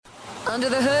Under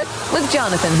the Hood with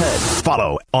Jonathan Hood.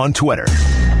 Follow on Twitter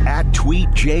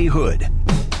 @TweetJHood.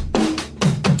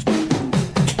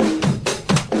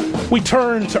 We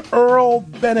turn to Earl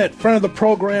Bennett, friend of the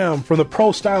program from the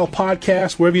Pro Style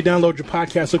Podcast. Wherever you download your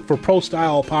podcast, look for Pro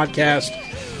Style Podcast.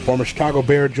 Former Chicago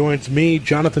Bear joins me,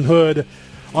 Jonathan Hood,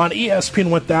 on ESPN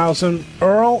 1000.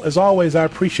 Earl, as always, I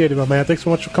appreciate it, my man. Thanks so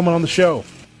much for coming on the show.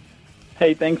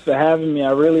 Hey, thanks for having me.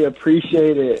 I really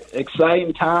appreciate it.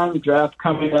 Exciting time, draft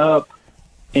coming up,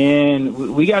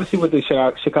 and we got to see what the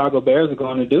Chicago Bears are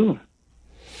going to do.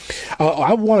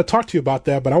 I want to talk to you about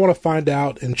that, but I want to find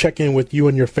out and check in with you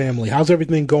and your family. How's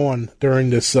everything going during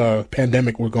this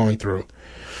pandemic we're going through?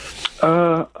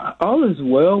 All is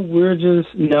well. We're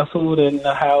just nestled in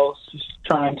the house, just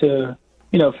trying to,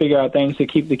 figure out things to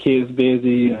keep the kids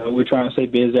busy. We're trying to stay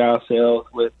busy ourselves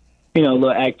with,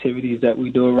 little activities that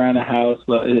we do around the house.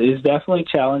 But it's definitely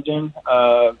challenging.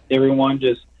 Everyone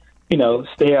just,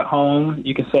 stay at home.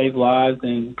 You can save lives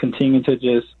and continue to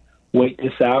just wait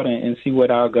this out and see what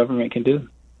our government can do.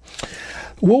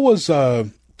 What was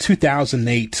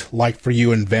 2008 like for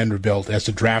you in Vanderbilt as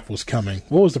the draft was coming?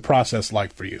 What was the process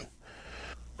like for you?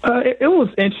 It was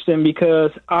interesting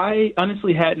because I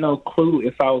honestly had no clue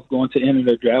if I was going to enter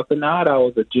the draft or not. I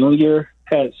was a junior,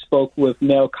 had spoke with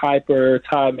Mel Kiper,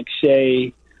 Todd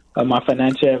McShay, my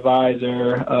financial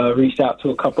advisor, reached out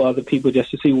to a couple other people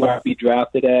just to see where I'd be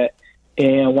drafted at.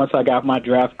 And once I got my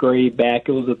draft grade back,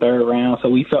 it was the third round, so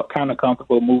we felt kind of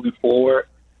comfortable moving forward.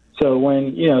 So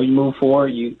when, you move forward,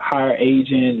 you hire an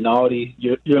agent and all these,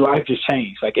 your life just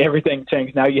changed. Like everything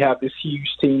changed. Now you have this huge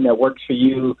team that works for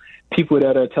you, people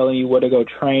that are telling you where to go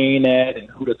train at and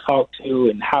who to talk to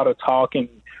and how to talk and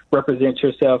represent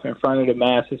yourself in front of the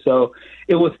masses. So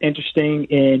it was interesting.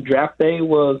 And draft day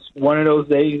was one of those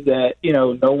days that,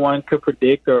 no one could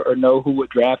predict or know who would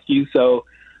draft you. So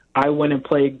I went and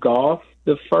played golf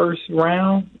the first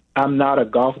round. I'm not a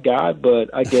golf guy,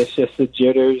 but I guess just the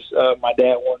jitters. My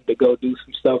dad wanted to go do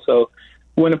some stuff, so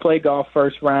went and played golf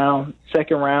first round.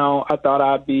 Second round, I thought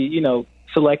I'd be,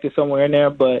 selected somewhere in there,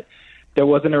 but there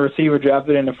wasn't a receiver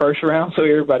drafted in the first round, so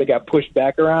everybody got pushed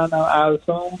back around, I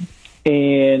assume.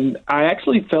 And I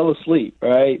actually fell asleep,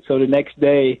 right? So the next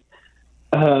day,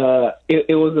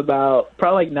 it was about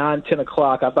probably like 9, 10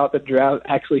 o'clock. I thought the draft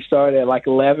actually started at like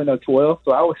 11 or 12,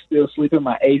 so I was still sleeping.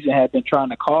 My agent had been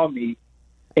trying to call me,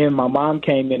 and my mom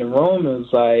came in the room and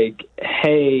was like,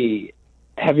 hey,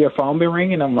 have your phone been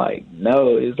ringing? I'm like,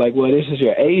 no. It's like, well, this is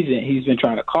your agent. He's been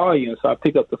trying to call you. And so I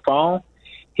pick up the phone.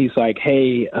 He's like,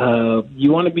 hey,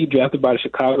 you want to be drafted by the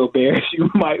Chicago Bears? You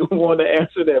might want to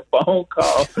answer that phone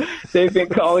call. They've been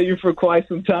calling you for quite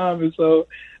some time. And so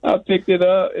I picked it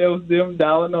up. It was them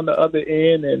dialing on the other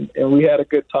end, and we had a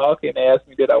good talk, and they asked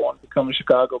me that I wanted to become a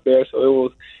Chicago Bear.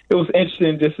 So it was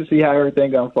interesting just to see how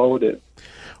everything unfolded.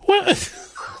 What?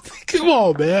 Come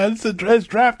on, man. It's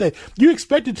draft day. You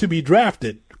expected to be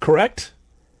drafted, correct?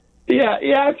 Yeah,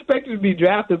 I expected to be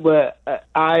drafted, but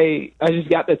I just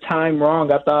got the time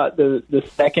wrong. I thought the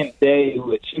second day,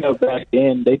 which, back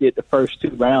then they did the first 2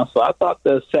 rounds, so I thought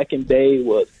the second day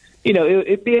was,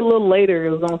 it'd be a little later. It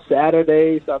was on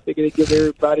Saturday, so I figured it'd give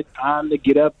everybody time to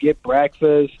get up, get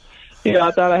breakfast.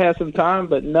 I thought I had some time,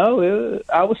 but no,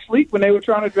 I was asleep when they were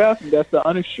trying to draft me. That's the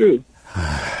honest truth.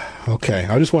 Okay,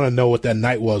 I just want to know what that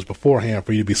night was beforehand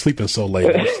for you to be sleeping so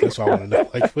late. That's what I want to know.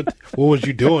 Like, what was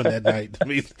you doing that night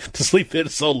to sleep in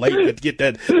so late to get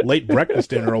that late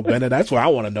breakfast in, Earl Bennett? That's what I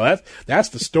want to know. That's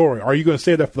the story. Are you going to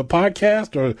say that for the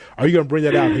podcast, or are you going to bring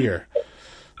that out here?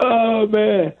 Oh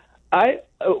man,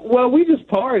 we just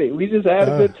partied. We just had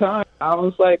a good time. I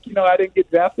was like, I didn't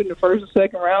get drafted in the first or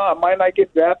second round. I might not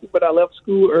get drafted, but I left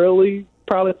school early.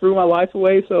 Probably threw my life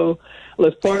away. So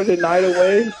let's party the night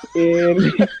away,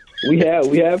 and we had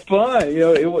fun.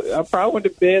 I probably went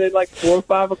to bed at like 4 or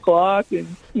 5 o'clock, and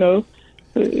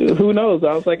who knows?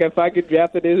 I was like, if I get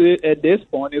drafted at this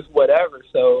point, it's whatever.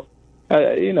 So,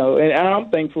 and I'm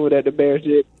thankful that the Bears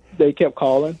they kept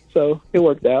calling, so it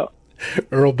worked out.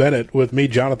 Earl Bennett with me,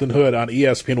 Jonathan Hood, on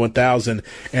ESPN 1000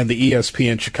 and the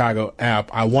ESPN Chicago app.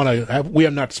 We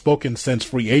have not spoken since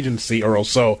free agency, Earl,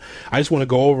 so I just want to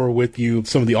go over with you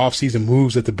some of the offseason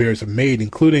moves that the Bears have made,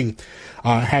 including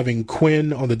having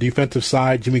Quinn on the defensive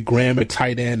side, Jimmy Graham at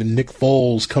tight end, and Nick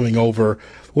Foles coming over.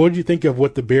 What did you think of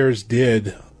what the Bears did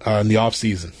in the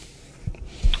offseason?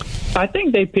 I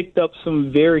think they picked up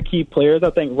some very key players. I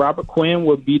think Robert Quinn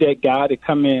would be that guy to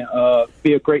come in,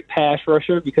 be a great pass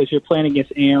rusher, because you're playing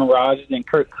against Aaron Rodgers and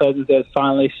Kirk Cousins has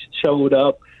finally showed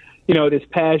up, this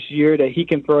past year that he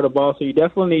can throw the ball. So you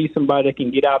definitely need somebody that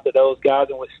can get out to those guys,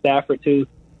 and with Stafford too.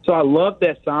 So I love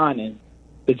that signing.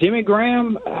 The Jimmy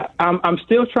Graham, I'm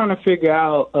still trying to figure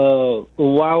out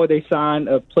why would they sign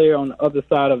a player on the other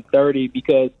side of 30,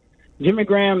 because Jimmy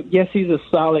Graham, yes, he's a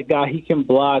solid guy. He can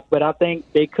block, but I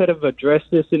think they could have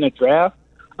addressed this in the draft.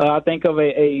 I think of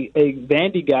a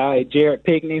Vandy guy, Jared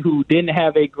Pinkney, who didn't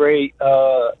have a great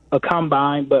a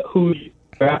combine, but who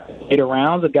drafted later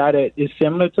rounds, a guy that is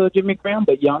similar to Jimmy Graham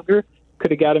but younger,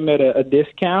 could have got him at a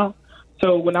discount.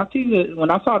 So when I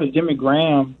saw the Jimmy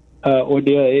Graham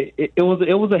ordeal, it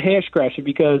was a head scratcher,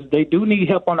 because they do need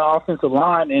help on the offensive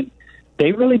line, and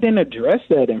they really didn't address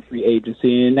that in free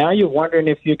agency. And now you're wondering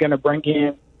if you're going to bring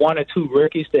in one or two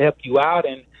rookies to help you out,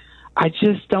 and I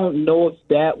just don't know if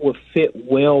that would fit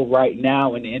well right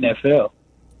now in the NFL.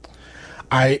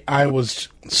 I was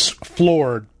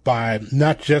floored by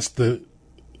not just the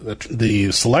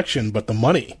selection, but the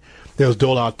money that was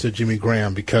doled out to Jimmy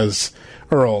Graham, because,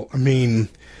 Earl, I mean,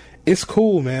 it's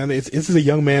cool, man. This is a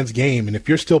young man's game, and if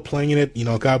you're still playing in it,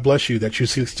 God bless you that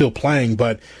you're still playing,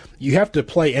 but you have to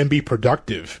play and be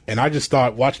productive. And I just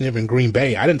thought, watching him in Green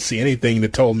Bay, I didn't see anything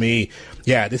that told me,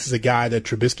 yeah, this is a guy that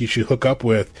Trubisky should hook up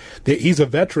with. He's a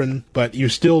veteran, but you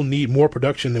still need more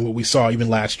production than what we saw even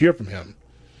last year from him.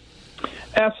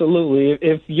 Absolutely.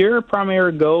 If your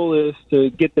primary goal is to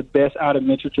get the best out of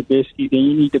Mitchell Trubisky, then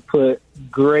you need to put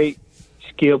great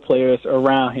skill players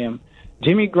around him.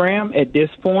 Jimmy Graham, at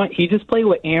this point, he just played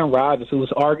with Aaron Rodgers, who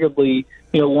was arguably,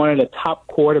 one of the top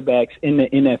quarterbacks in the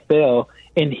NFL,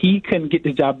 and he couldn't get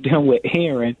the job done with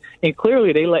Aaron. And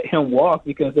clearly they let him walk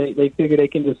because they figure they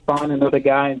can just find another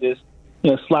guy and just,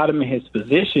 slot him in his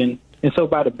position. And so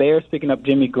by the Bears picking up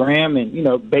Jimmy Graham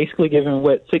and, basically giving him,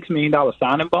 $6 million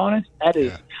signing bonus, that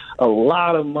is a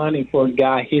lot of money for a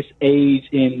guy his age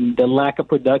and the lack of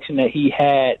production that he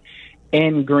had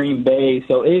in Green Bay.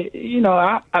 So,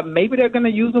 maybe they're going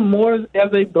to use him more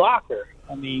as a blocker.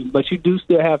 I mean, but you do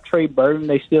still have Trey Burton.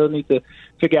 They still need to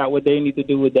figure out what they need to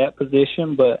do with that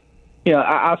position. But,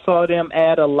 I saw them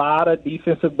add a lot of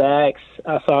defensive backs.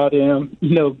 I saw them,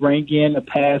 bring in a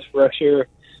pass rusher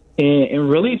and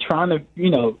really trying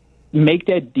to, make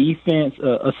that defense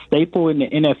a staple in the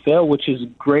NFL, which is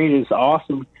great. It's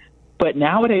awesome. But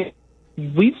nowadays,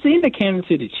 we've seen the Kansas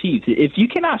City Chiefs. If you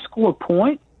cannot score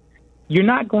points, you're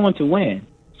not going to win.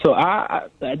 So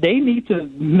they need to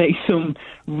make some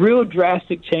real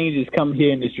drastic changes come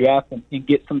here in this draft and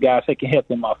get some guys that can help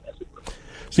them offensively.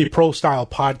 See, Pro Style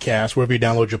Podcast, wherever you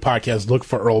download your podcast, look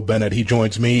for Earl Bennett. He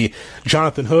joins me,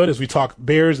 Jonathan Hood, as we talk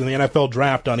Bears and the NFL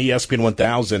draft on ESPN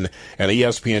 1000 and the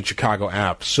ESPN Chicago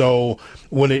app. So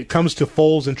when it comes to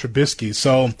Foles and Trubisky,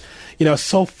 it's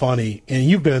so funny, and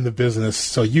you've been in the business,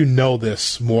 so you know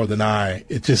this more than I.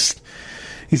 It just...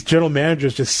 These general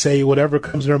managers just say whatever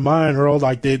comes to their mind, Earl.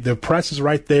 Like the press is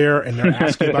right there, and they're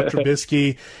asking about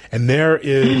Trubisky, and there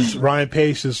is Ryan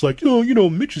Pace is like,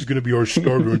 Mitch is going to be our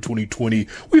starter in 2020.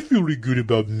 We feel really good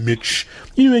about Mitch.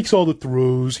 He makes all the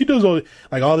throws. He does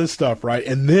all this stuff, right?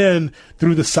 And then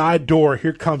through the side door,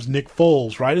 here comes Nick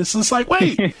Foles, right? It's just like,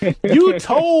 wait, you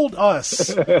told us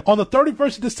on the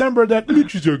 31st of December that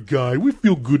Mitch is our guy. We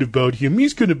feel good about him.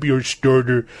 He's going to be our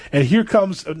starter. And here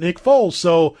comes Nick Foles.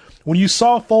 So when you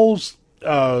saw Foles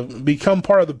become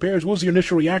part of the Bears, what was your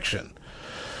initial reaction?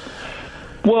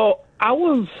 Well, I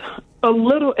was a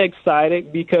little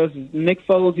excited because Nick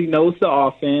Foles, he knows the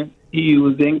offense. He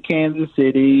was in Kansas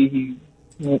City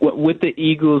with the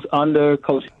Eagles under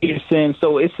Coach Peterson.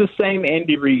 So it's the same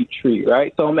Andy Reid tree,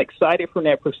 right? So I'm excited from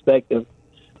that perspective.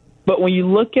 But when you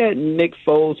look at Nick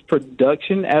Foles'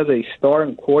 production as a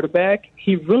starting quarterback,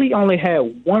 he really only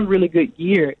had one really good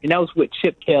year, and that was with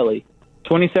Chip Kelly.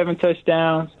 27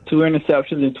 touchdowns, 2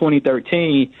 interceptions in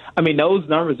 2013. I mean, those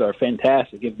numbers are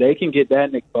fantastic. If they can get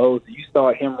that Nick Foles, you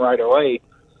start him right away.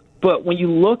 But when you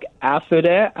look after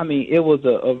that, I mean, it was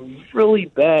a really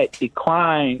bad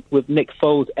decline with Nick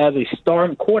Foles as a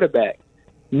starting quarterback.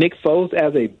 Nick Foles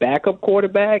as a backup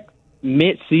quarterback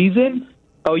mid-season,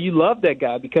 oh, you love that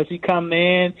guy because he come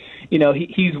in,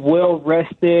 he's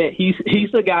well-rested.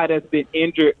 He's the guy that's been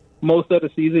injured most of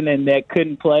the season and that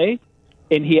couldn't play.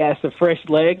 And he has the fresh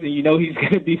legs, and he's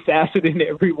going to be faster than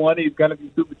everyone. He's going to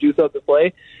be super juiced up to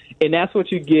play. And that's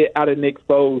what you get out of Nick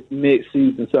Foles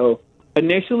mid-season. So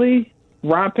initially,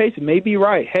 Ryan Pace may be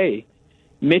right. Hey,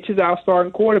 Mitch is our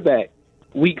starting quarterback.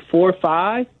 Week 4 or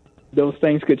 5, those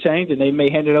things could change, and they may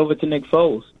hand it over to Nick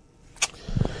Foles.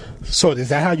 So is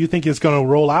that how you think it's going to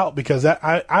roll out? Because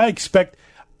I expect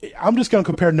 – I'm just going to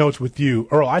compare notes with you.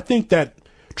 Earl, I think that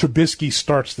Trubisky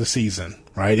starts the season,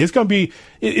 right? It's going to be,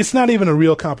 it's not even a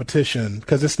real competition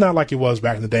because it's not like it was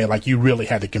back in the day, like you really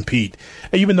had to compete.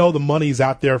 Even though the money's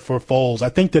out there for Foles, I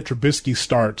think that Trubisky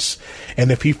starts.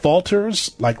 And if he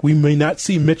falters, like we may not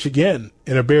see Mitch again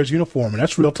in a Bears uniform. And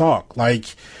that's real talk.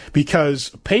 Like, because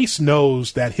Pace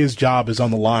knows that his job is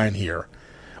on the line here.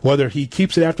 Whether he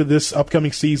keeps it after this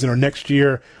upcoming season or next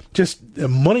year, just the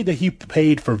money that he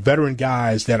paid for veteran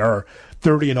guys that are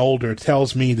 30 and older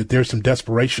tells me that there's some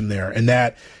desperation there and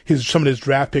that some of his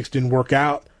draft picks didn't work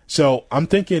out. So I'm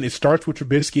thinking it starts with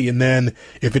Trubisky, and then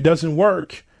if it doesn't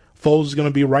work, Foles is going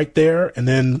to be right there, and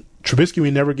then Trubisky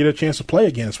may never get a chance to play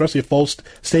again, especially if Foles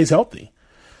stays healthy.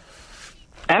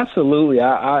 Absolutely.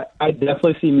 I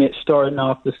definitely see Mitch starting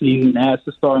off the season as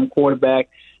the starting quarterback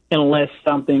unless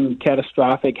something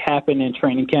catastrophic happened in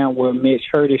training camp where Mitch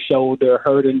hurt his shoulder,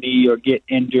 hurt a knee, or get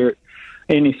injured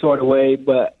any sort of way.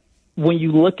 But when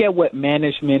you look at what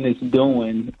management is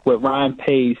doing with Ryan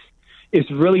Pace, it's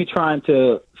really trying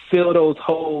to fill those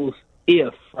holes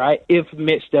if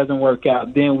Mitch doesn't work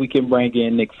out, then we can bring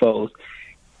in Nick Foles.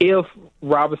 If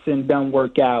Robinson doesn't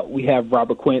work out, we have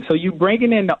Robert Quinn. So you're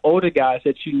bringing in the older guys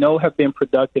that you know have been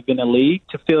productive in the league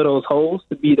to fill those holes,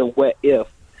 to be the what if.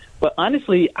 But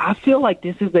honestly, I feel like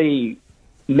this is a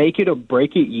make it or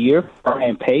break it year for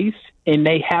Ryan Pace, and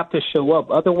they have to show up.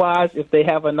 Otherwise, if they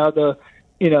have another,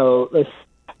 and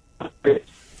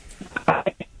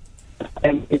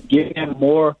give him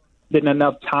more than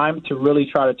enough time to really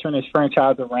try to turn his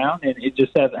franchise around, and it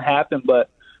just hasn't happened. But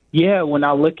yeah, when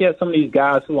I look at some of these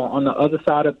guys who are on the other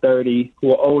side of 30,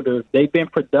 who are older, they've been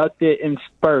productive in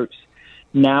spurts.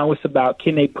 Now it's about,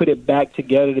 can they put it back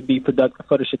together to be productive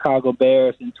for the Chicago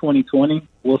Bears in 2020?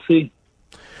 We'll see.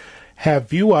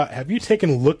 Have you taken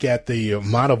a look at the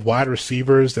amount of wide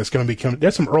receivers that's going to be coming?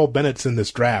 There's some Earl Bennett's in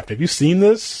this draft. Have you seen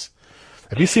this?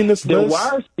 Have you seen this list? The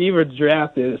wide receiver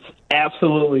draft is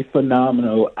absolutely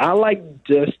phenomenal. I like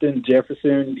Justin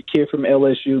Jefferson, the kid from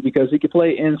LSU, because he can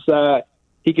play inside,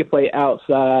 he can play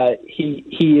outside.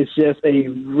 He is just a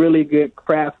really good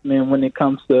craftsman when it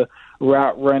comes to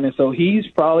route running. So he's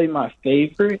probably my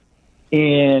favorite.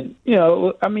 And,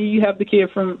 you have the kid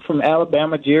from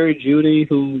Alabama, Jerry Jeudy,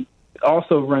 who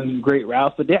also runs great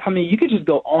routes. But you could just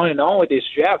go on and on with this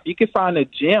draft. You could find a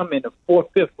gem in the 4th,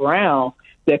 5th round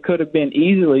that could have been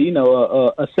easily,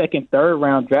 a second, third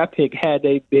round draft pick had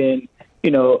they been,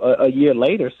 a year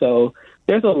later. So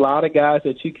there's a lot of guys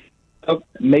that you can,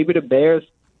 maybe the Bears,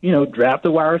 draft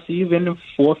a wide receiver in the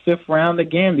 4th, 5th round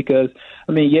again, because,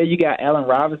 you got Allen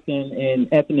Robinson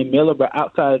and Anthony Miller, but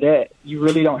outside of that, you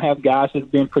really don't have guys that's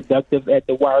been productive at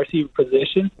the wide receiver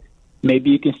position. Maybe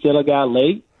you can steal a guy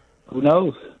late. Who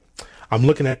knows? I'm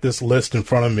looking at this list in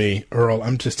front of me, Earl.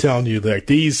 I'm just telling you that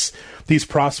these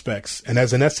prospects, and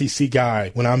as an SEC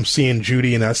guy, when I'm seeing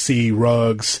Jeudy and I see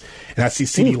Ruggs and I see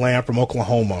CeeDee Lamb from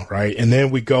Oklahoma, right? And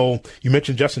then we go, you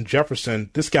mentioned Justin Jefferson.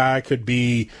 This guy could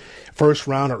be first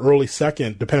round or early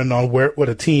second, depending on what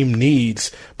a team needs.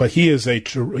 But he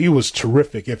was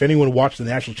terrific. If anyone watched the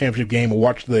national championship game or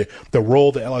watched the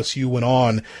role that LSU went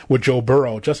on with Joe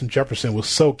Burrow, Justin Jefferson was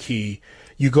so key.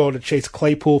 You go to Chase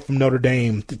Claypool from Notre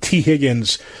Dame, T.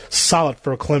 Higgins, solid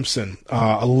for Clemson,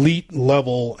 elite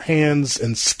level hands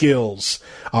and skills.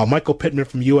 Michael Pittman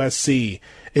from USC.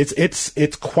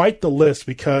 It's quite the list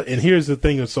and here's the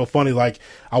thing that's so funny. Like,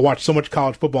 I watch so much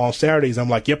college football on Saturdays. I'm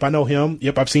like, yep, I know him.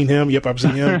 Yep, I've seen him. Yep, I've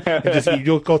seen him. And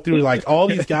you'll go through like all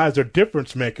these guys are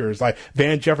difference makers. Like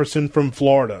Van Jefferson from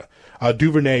Florida,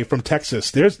 Duvernay from Texas.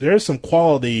 There's some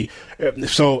quality.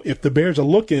 So if the Bears are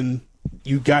looking,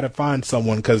 you got to find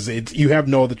someone because you have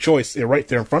no other choice. They're right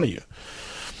there in front of you.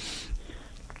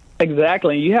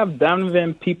 Exactly. You have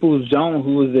Donovan Peoples-Jones,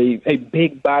 who is a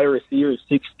big body receiver,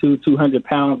 6'2",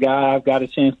 200-pound guy. I've got a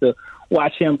chance to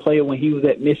watch him play when he was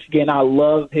at Michigan. I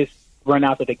love his run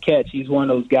after the catch. He's one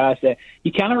of those guys that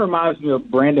he kind of reminds me of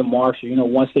Brandon Marshall.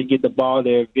 Once they get the ball,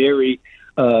 they're very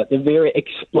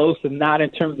explosive, not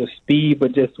in terms of speed,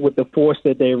 but just with the force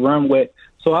that they run with.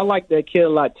 So I like that kid a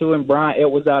lot, too. And Brian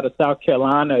Edwards out of South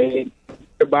Carolina,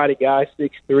 a body guy,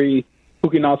 6'3", who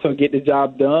can also get the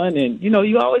job done. And,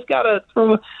 you always got to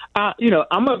throw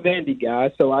I'm a Vandy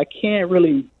guy, so I can't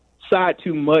really side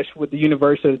too much with the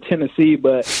University of Tennessee.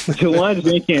 But Jawan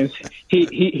Jenkins,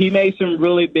 he made some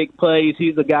really big plays.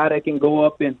 He's a guy that can go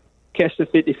up and catch the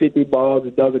 50-50 balls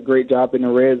and does a great job in the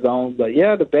red zone. But,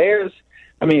 yeah, the Bears –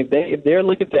 if they're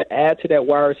looking to add to that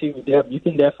wide receiver depth, you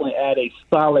can definitely add a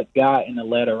solid guy in the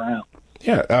latter round.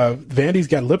 Yeah, Vandy's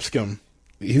got Lipscomb.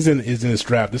 He's in his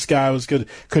draft. This guy was good.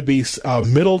 Could be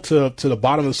middle to the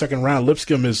bottom of the second round.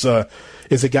 Lipscomb is a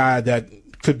guy that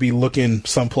could be looking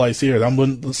someplace here.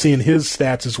 I'm seeing his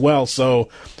stats as well. So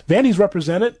Vandy's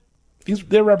represented.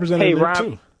 They're represented there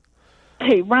too.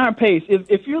 Hey, Ryan Pace,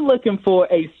 if you're looking for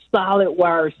a solid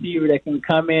wide receiver that can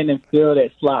come in and fill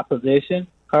that slot position,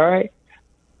 all right,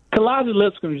 Kalijah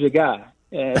Lipscomb's your guy.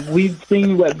 We've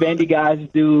seen what Vandy guys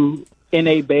do in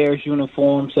a Bears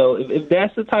uniform. So if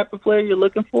that's the type of player you're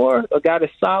looking for, a guy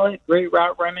that's solid, great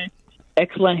route running,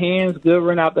 excellent hands, good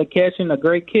run out the catch, and a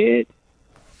great kid,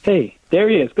 hey, there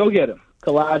he is. Go get him.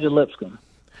 Kalijah Lipscomb.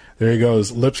 There he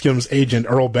goes. Lipscomb's agent,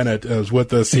 Earl Bennett, is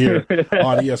with us here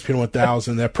on ESPN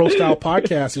 1000. That Pro Style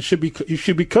Podcast, you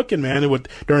should be cooking, man,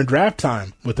 during draft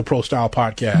time with the Pro Style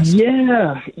Podcast.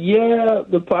 Yeah,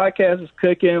 the podcast is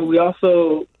cooking. We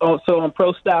also on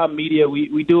Pro Style Media,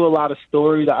 we do a lot of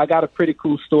stories. I got a pretty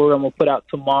cool story I'm going to put out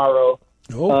tomorrow.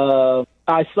 Oh.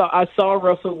 I saw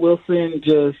Russell Wilson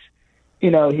just,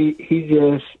 he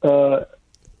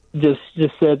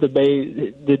just said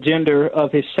the gender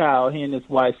of his child, he and his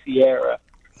wife Sierra.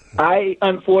 I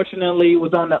unfortunately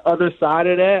was on the other side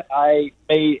of that. I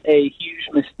made a huge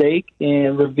mistake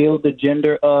and revealed the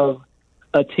gender of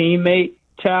a teammate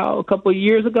child a couple of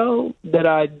years ago that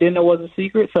I didn't know was a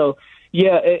secret. So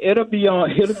yeah, it'll be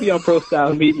on Pro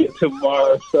Style Media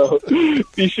tomorrow. So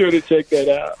be sure to check that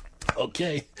out.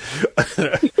 Okay.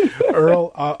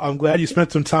 Earl, I'm glad you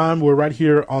spent some time. We're right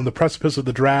here on the precipice of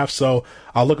the draft, so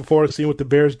I'm looking forward to seeing what the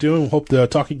Bears do and hope to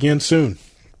talk again soon.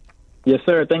 Yes,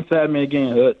 sir. Thanks for having me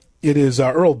again, Hood. It is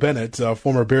Earl Bennett,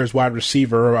 former Bears wide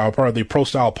receiver, part of the Pro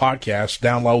Style Podcast.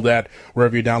 Download that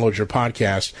wherever you download your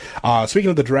podcast.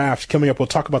 Speaking of the draft, coming up, we'll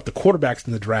talk about the quarterbacks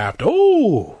in the draft.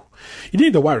 Oh, you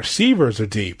think the wide receivers are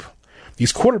deep.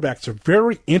 These quarterbacks are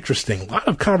very interesting. A lot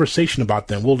of conversation about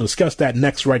them. We'll discuss that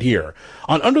next right here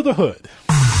on Under the Hood.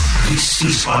 This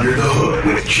is Under the Hood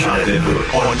with Jonathan Hood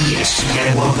on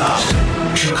ESPN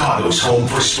 1000, Chicago's home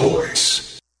for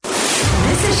sports.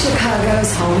 This is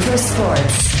Chicago's home for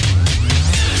sports.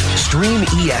 Stream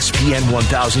ESPN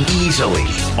 1000 easily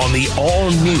on the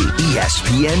all-new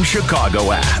ESPN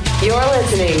Chicago app. You're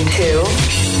listening to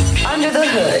Under the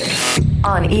Hood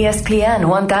on ESPN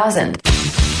 1000.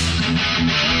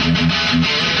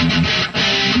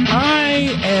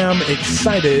 I am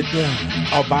excited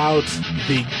about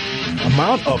the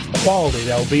amount of quality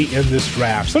that will be in this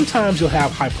draft. Sometimes you'll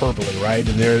have hyperbole, right?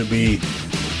 And there'll be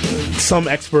some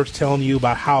experts telling you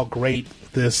about how great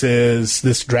this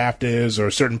draft is, or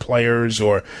certain players,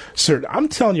 or certain. I'm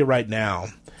telling you right now,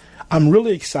 I'm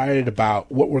really excited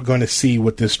about what we're going to see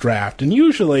with this draft. And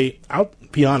usually, I'll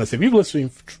be honest, if you've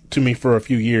listened to me for a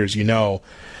few years, you know,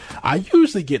 I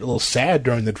usually get a little sad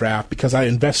during the draft because I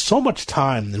invest so much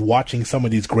time in watching some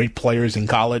of these great players in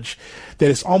college that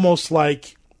it's almost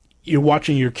like you're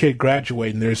watching your kid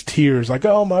graduate and there's tears like,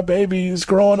 oh, my baby is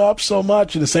growing up so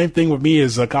much. And the same thing with me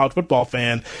as a college football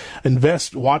fan.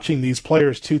 Invest watching these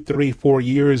players 2, 3, 4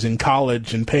 years in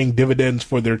college and paying dividends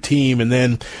for their team. And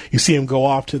then you see them go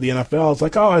off to the NFL. It's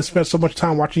like, oh, I spent so much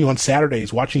time watching you on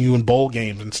Saturdays, watching you in bowl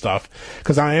games and stuff.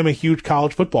 Because I am a huge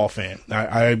college football fan.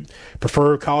 I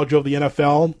prefer college over the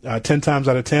NFL 10 times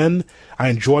out of 10. I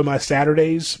enjoy my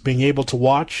Saturdays being able to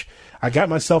watch. I got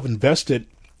myself invested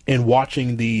in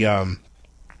watching the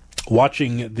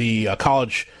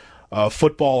college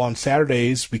football on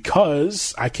Saturdays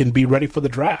because I can be ready for the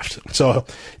draft. So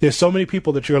there's so many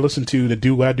people that you're going to listen to that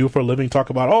do what I do for a living talk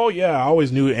about, oh, yeah, I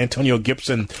always knew Antonio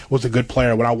Gibson was a good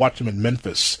player when I watched him in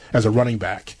Memphis as a running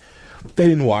back. They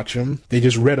didn't watch him. They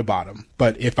just read about him.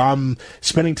 But if I'm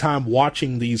spending time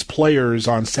watching these players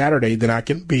on Saturday, then I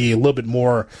can be a little bit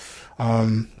more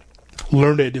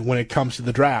learned when it comes to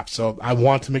the draft. So I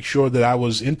want to make sure that I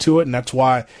was into it, and that's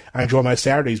why I enjoy my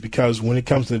Saturdays, because when it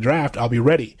comes to the draft, I'll be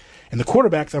ready. And the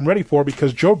quarterbacks I'm ready for,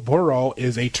 because Joe Burrow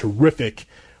is a terrific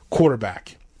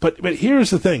quarterback. But here's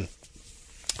the thing.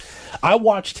 I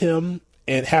watched him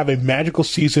and have a magical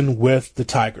season with the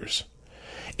Tigers.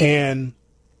 And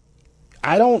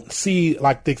I don't see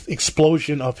like the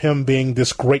explosion of him being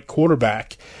this great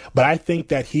quarterback, but I think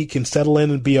that he can settle in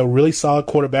and be a really solid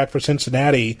quarterback for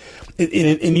Cincinnati.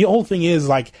 And the whole thing is,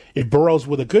 like, if Burrow's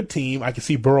with a good team, I can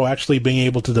see Burrow actually being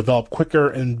able to develop quicker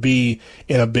and be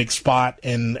in a big spot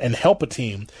and help a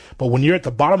team. But when you're at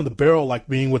the bottom of the barrel, like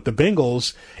being with the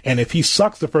Bengals, and if he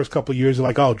sucks the first couple of years, you're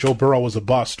like, oh, Joe Burrow was a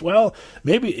bust. Well,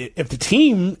 maybe if the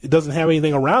team doesn't have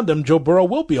anything around him, Joe Burrow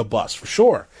will be a bust for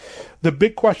sure. The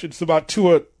big question is about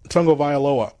Tua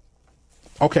Tagovailoa.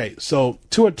 Okay, so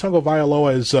Tua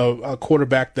Tagovailoa is a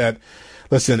quarterback that,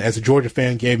 listen, as a Georgia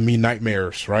fan, gave me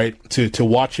nightmares, right? To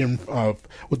watch him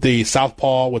with the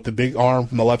southpaw, with the big arm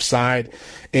from the left side.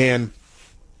 And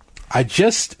I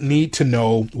just need to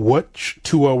know which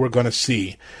Tua we're going to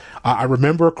see. I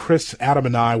remember Chris, Adam,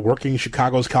 and I working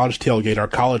Chicago's College Tailgate, our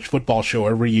college football show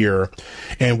every year,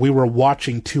 and we were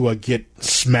watching Tua get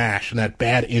smashed in that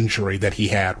bad injury that he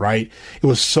had, right? It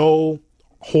was so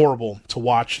horrible to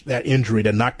watch that injury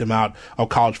that knocked him out of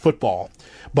college football.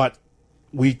 But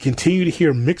we continue to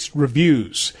hear mixed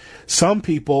reviews. Some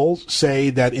people say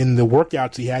that in the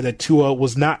workouts he had, that Tua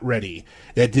was not ready,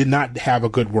 that did not have a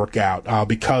good workout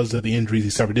because of the injuries he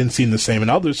suffered. Didn't seem the same.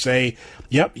 And others say,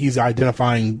 yep, he's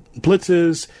identifying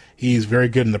blitzes. He's very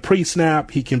good in the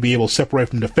pre-snap. He can be able to separate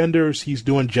from defenders. He's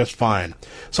doing just fine.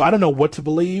 So I don't know what to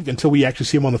believe until we actually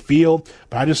see him on the field.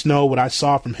 But I just know what I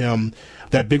saw from him,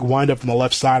 that big windup from the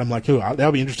left side. I'm like, oh,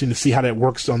 that'll be interesting to see how that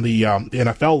works on the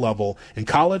NFL level. In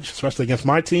college, especially against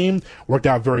my team, worked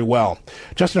out very well.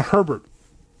 Justin Herbert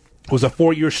was a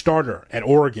 4-year starter at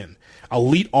Oregon.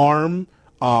 Elite arm,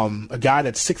 a guy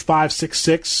that's 6'5",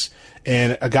 6'6",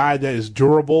 and a guy that is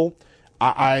durable.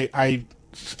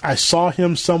 I saw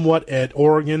him somewhat at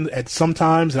Oregon at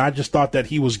sometimes, and I just thought that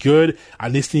he was good. I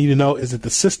just need to know, is it the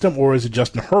system or is it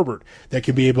Justin Herbert that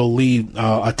can be able to lead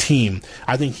a team?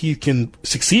 I think he can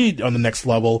succeed on the next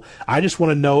level. I just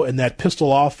want to know in that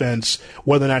pistol offense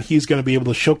whether or not he's going to be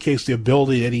able to showcase the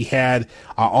ability that he had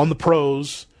on the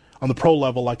pro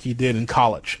level like he did in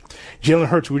college. Jalen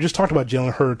Hurts, we just talked about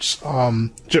Jalen Hurts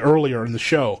earlier in the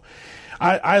show.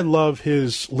 I love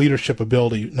his leadership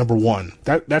ability, number one.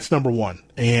 That's number one.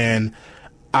 And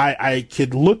I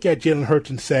could look at Jalen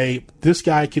Hurts and say, this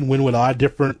guy can win with a lot of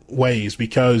different ways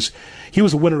because he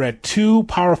was a winner at 2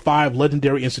 Power 5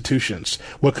 legendary institutions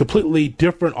with completely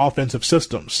different offensive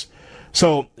systems.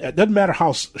 So it doesn't matter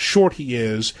how short he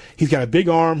is. He's got a big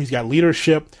arm. He's got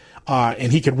leadership.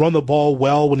 And he can run the ball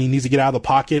well when he needs to get out of the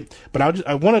pocket. But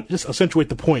I want to just accentuate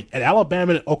the point. At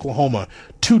Alabama and Oklahoma,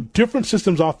 2 different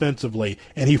systems offensively,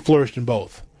 and he flourished in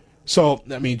both. So,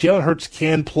 I mean, Jalen Hurts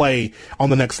can play on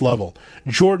the next level.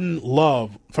 Jordan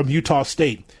Love from Utah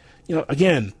State. You know,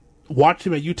 again, watched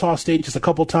him at Utah State just a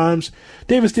couple times.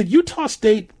 Davis, did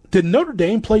Notre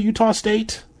Dame play Utah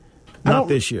State? Not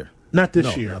this year. Not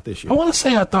this year. Not this year. I want to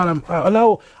say I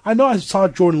know I saw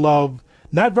Jordan Love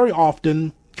not very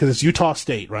often, because it's Utah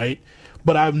State, right?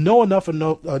 But I know enough to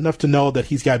know that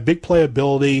he's got big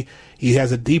playability. He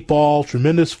has a deep ball,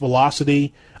 tremendous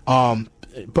velocity.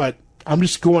 But I'm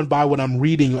just going by what I'm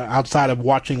reading outside of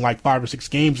watching like 5 or 6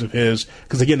 games of his,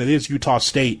 because again, it is Utah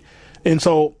State, and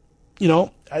so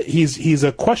he's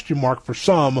a question mark for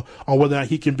some on whether or not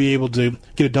he can be able to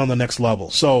get it done on the next level.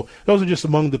 So those are just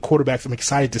among the quarterbacks I'm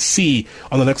excited to see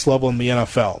on the next level in the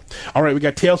NFL. All right, we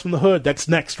got Tales from the Hood. That's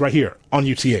next right here on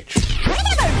UTH.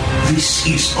 This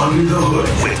is Under the Hood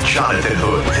with Jonathan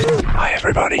Hood. Hi,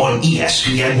 everybody. On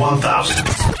ESPN 1000,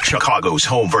 Chicago's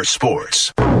home for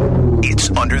sports.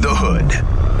 It's Under the Hood.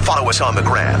 Follow us on the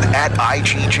gram at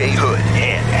IGJHood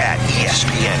and at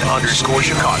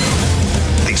ESPN_Chicago.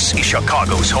 This is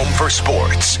Chicago's home for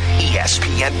sports,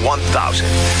 ESPN 1000.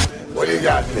 What do you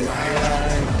got there?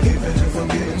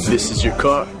 This is your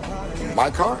car? My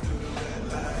car?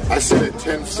 I said a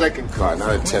 10-second car,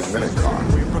 not a 10-minute car.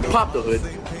 Pop the hood.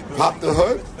 Pop the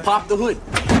hood? Pop the hood.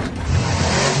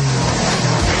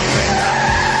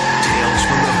 Tales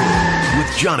from the Hood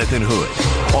with Jonathan Hood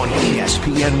on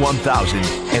ESPN 1000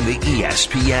 and the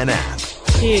ESPN app.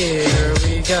 Here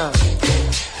we go.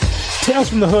 Tales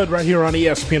from the Hood right here on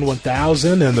ESPN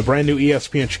 1000 and the brand new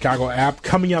ESPN Chicago app.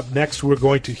 Coming up next, we're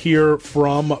going to hear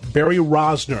from Barry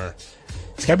Rozner.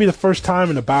 It's got to be the first time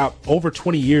in about over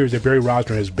 20 years that Barry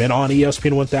Rozner has been on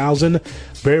ESPN 1000.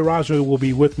 Barry Rozner will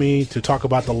be with me to talk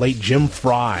about the late Jim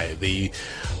Frye, the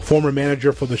former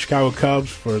manager for the Chicago Cubs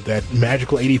for that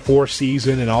magical 84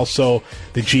 season, and also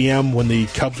the GM when the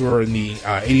Cubs were in the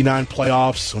 89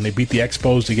 playoffs, when they beat the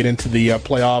Expos to get into the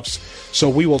playoffs. So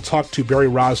we will talk to Barry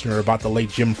Rozner about the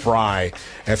late Jim Frye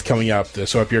that's coming up.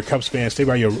 So if you're a Cubs fan, stay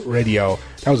by your radio.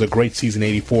 That was a great season,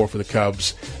 84 for the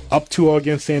Cubs. Up 2-0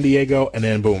 against San Diego, and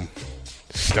then boom.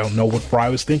 Just don't know what Frye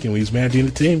was thinking when he was managing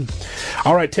the team.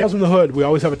 All right, Tales from the Hood. We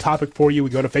always have a topic for you. We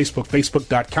go to Facebook,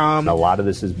 facebook.com. A lot of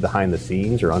this is behind the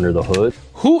scenes or under the hood.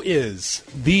 Who is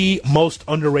the most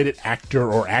underrated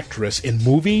actor or actress in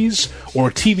movies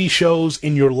or TV shows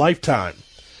in your lifetime?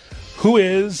 Who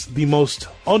is the most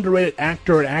underrated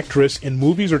actor or actress in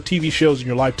movies or TV shows in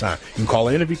your lifetime? You can call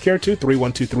in if you care to,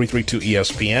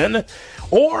 312-332-ESPN.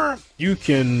 Or you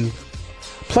can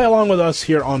play along with us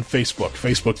here on Facebook,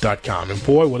 facebook.com. And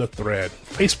boy, what a thread.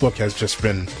 Facebook has just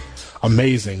been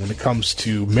amazing when it comes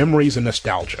to memories and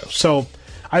nostalgia. So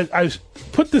I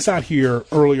put this out here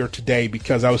earlier today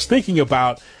because I was thinking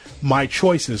about my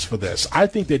choices for this. I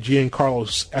think that Giancarlo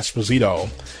Esposito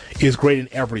is great in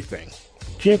everything.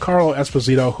 Giancarlo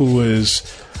Esposito, who is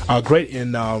great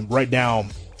in right now,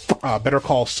 Better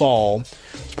Call Saul.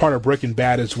 He's part of Breaking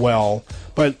Bad as well.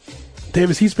 But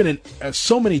Davis, he's been in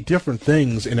so many different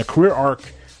things in a career arc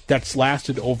that's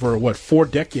lasted over 4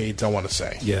 decades, I want to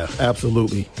say. Yeah,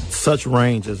 absolutely. Such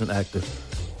range as an actor.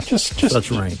 Just such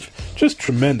range. Just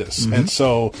tremendous. And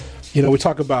so, we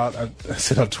talk about, I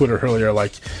said on Twitter earlier,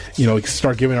 we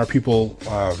start giving our people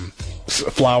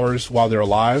flowers while they're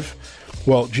alive.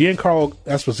 Well, Giancarlo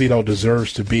Esposito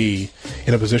deserves to be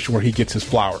in a position where he gets his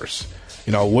flowers.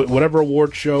 Whatever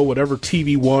award show, whatever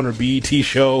TV One or BET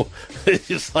show, it's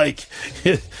just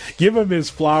give him his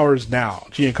flowers now,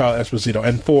 Giancarlo Esposito.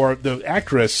 And for the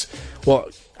actress, well,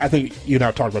 I think you and I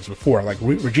have talked about this before,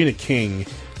 Regina King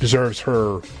deserves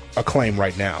her acclaim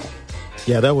right now.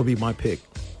 Yeah, that would be my pick.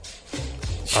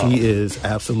 She is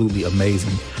absolutely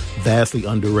amazing, vastly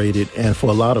underrated, and for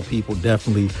a lot of people,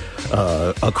 definitely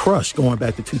a crush going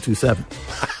back to 227.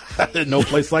 No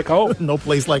place like home. No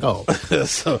place like home.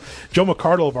 So, Joe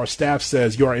McCardle of our staff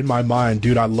says, "You are in my mind,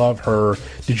 dude. I love her.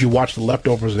 Did you watch The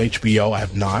Leftovers on HBO?" I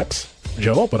have not,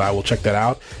 Joe, but I will check that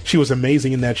out. She was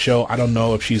amazing in that show. I don't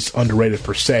know if she's underrated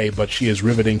per se, but she is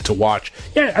riveting to watch.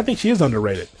 Yeah, I think she is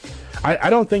underrated.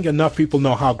 I don't think enough people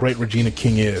know how great Regina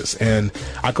King is. And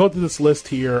I go through this list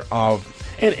here of,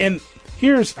 and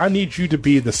I need you to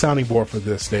be the sounding board for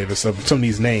this, Davis, of some of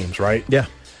these names, right? Yeah.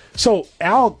 So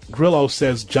Al Grillo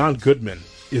says John Goodman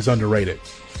is underrated.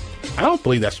 I don't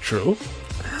believe that's true.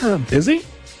 Is he?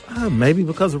 Maybe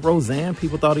because of Roseanne,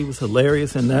 people thought he was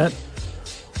hilarious in that.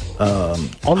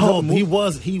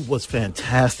 He was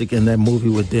fantastic in that movie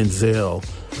with Denzel.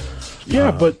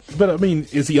 Yeah, but I mean,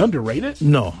 is he underrated?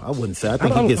 No, I wouldn't say. I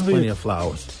think he gets plenty of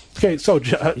flowers. Okay, so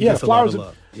flowers.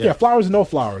 Yeah, flowers and no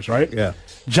flowers, right? Yeah.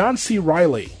 John C.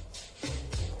 Reilly.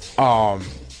 I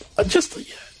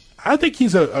think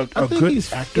he's a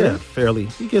good actor. Yeah, fairly.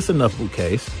 He gets enough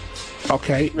bouquets.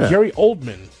 Okay, yeah. Gary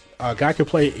Oldman, a guy could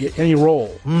play any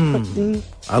role.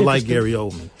 I like Gary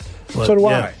Oldman. But so do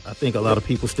I. I think a lot of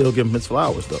people still give him his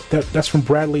flowers, though. That's from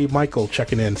Bradley Michael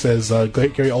checking in. Says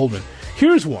Gary Oldman.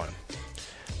 Here's one.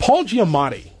 Paul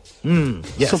Giamatti.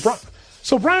 Yes.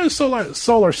 So Brian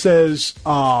Solar says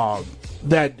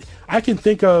that I can't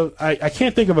think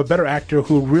of a better actor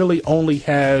who really only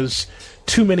has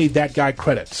too many that guy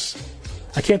credits.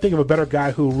 I can't think of a better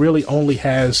guy who really only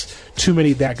has too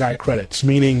many that guy credits.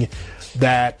 Meaning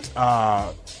that,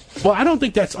 I don't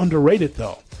think that's underrated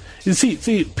though. You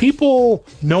see, people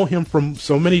know him from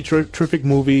so many terrific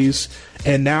movies,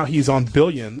 and now he's on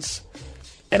Billions.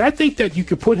 And I think that you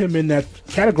could put him in that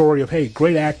category of, hey,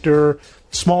 great actor,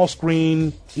 small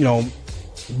screen,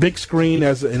 big screen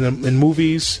as in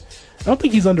movies. I don't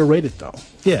think he's underrated, though.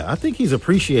 Yeah, I think he's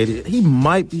appreciated. He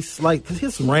might be slight, because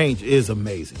his range is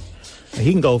amazing. And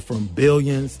he can go from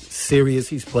Billions, serious.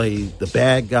 He's played the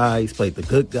bad guy, he's played the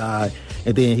good guy,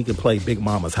 and then he can play Big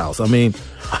Mama's House. I mean,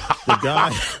 the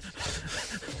guy...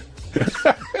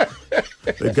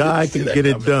 The guy can get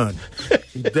it done.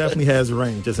 He definitely has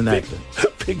range as an actor.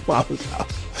 Big Mama's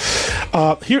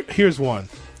House. Here's one.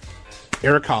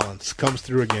 Eric Collins comes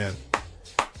through again.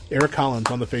 Eric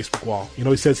Collins on the Facebook wall.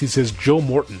 He says Joe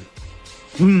Morton,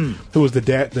 who was the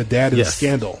dad in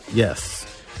Scandal. Yes.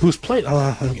 Who's played?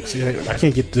 Let me see. I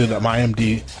can't get to my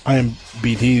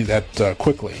IMDb that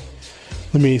quickly.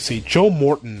 Let me see. Joe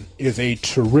Morton is a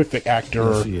terrific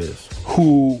actor. Yes, he is.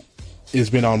 Who has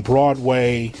been on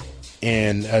Broadway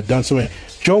and done so many.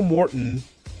 Joe Morton,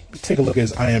 take a look at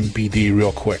his IMDb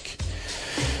real quick.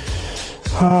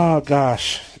 Oh,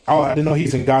 gosh. Oh, I didn't know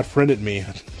he's in God Friended Me.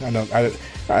 I know.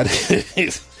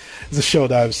 It's a show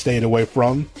that I've stayed away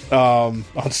from on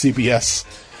CBS.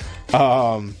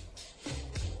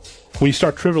 When you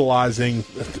start trivializing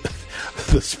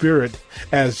the Spirit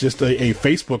as just a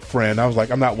Facebook friend, I was like,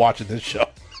 I'm not watching this show.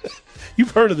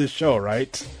 You've heard of this show,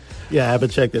 right? Yeah, I haven't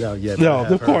checked it out yet. No,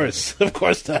 of course. I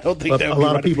don't think that would be a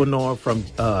lot of people know him from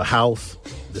House,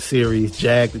 the series,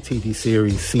 Jag, the TV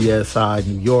series, CSI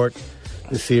New York,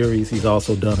 the series. He's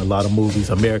also done a lot of movies,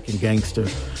 American Gangster.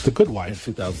 The Good Wife.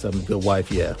 2007, Good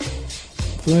Wife, yeah.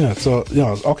 Yeah, so,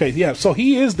 okay, yeah. So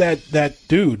he is that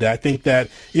dude that I think that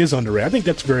is underrated. I think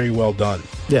that's very well done.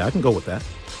 Yeah, I can go with that.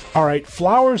 All right,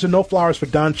 flowers or no flowers for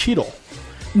Don Cheadle?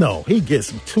 No, he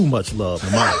gets too much love,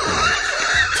 in my opinion.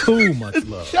 Too much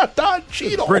love. Don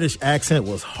Cheadle. The British accent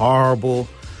was horrible.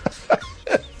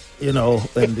 And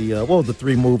the what were the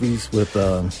 3 movies with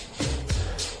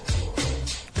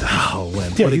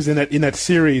he's in that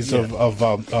series of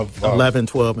 11,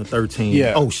 12, and 13.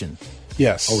 Yeah. Ocean.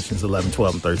 Yes. Ocean's 11,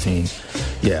 12, and 13.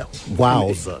 Yeah.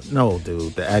 Wowza. No,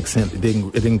 dude. The accent, it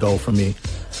didn't go for me.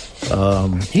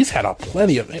 He's had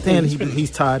plenty of. And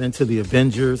he's tied into the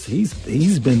Avengers.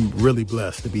 He's been really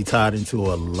blessed to be tied into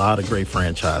a lot of great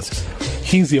franchises.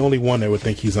 He's the only one that would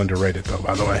think he's underrated, though.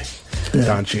 By the way,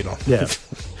 Don Cheadle. Yeah,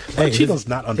 Cheadle's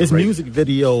not underrated. His music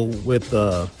video with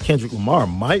Kendrick Lamar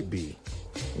might be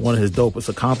one of his dopest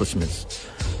accomplishments.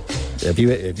 If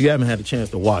you haven't had a chance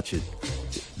to watch it,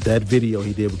 that video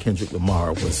he did with Kendrick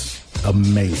Lamar was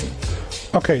amazing.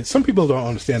 Okay, some people don't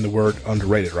understand the word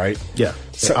underrated, right? Yeah,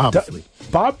 so, obviously.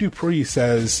 Bob Dupree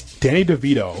says Danny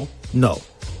DeVito. No.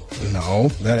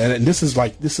 And this is.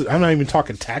 I'm not even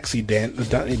talking Taxi Danny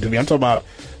DeVito. I'm talking about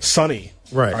Sonny,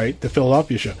 right? The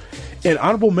Philadelphia show. And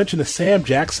honorable mention to Sam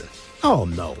Jackson. Oh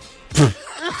no,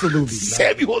 absolutely not.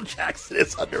 Samuel Jackson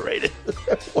is underrated.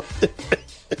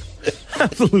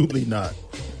 Absolutely not.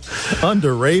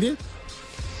 Underrated?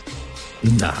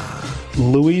 Nah.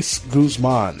 Luis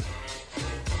Guzman,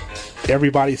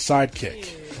 everybody's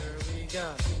sidekick.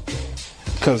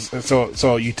 Because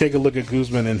so you take a look at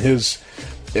Guzman and his,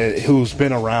 who's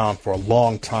been around for a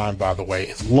long time, by the way,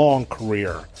 his long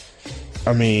career.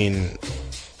 I mean,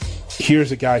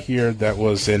 here's a guy here that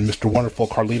was in Mr. Wonderful,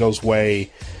 Carlito's Way,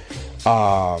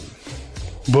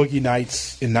 Boogie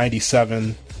Nights in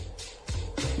 '97,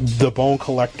 The Bone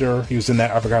Collector. He was in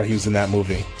that. I forgot he was in that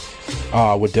movie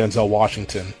with Denzel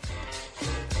Washington.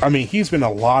 I mean, he's been in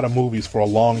a lot of movies for a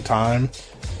long time.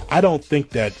 I don't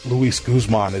think that Luis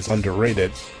Guzman is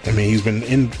underrated. I mean, he's been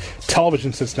in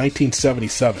television since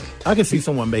 1977. I can see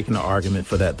someone making an argument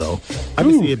for that, though. I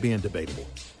can see it being debatable.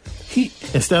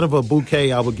 Instead of a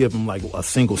bouquet, I would give him like a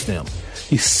single stem.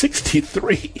 He's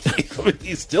 63. I mean,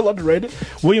 he's still underrated.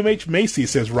 William H. Macy,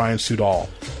 says Ryan Sudall.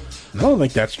 I don't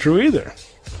think that's true either.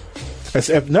 As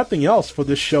if nothing else for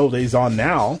this show that he's on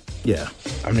now. Yeah.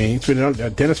 I mean, he's been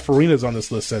Dennis Farina's on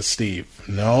this list, says Steve.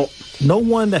 No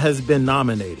one that has been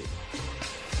nominated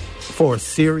for a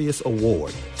serious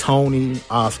award, Tony,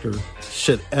 Oscar,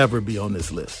 should ever be on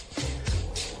this list.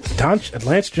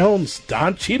 Lance Jones,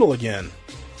 Don Cheadle again.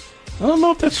 I don't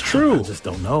know if that's true. I just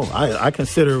don't know. I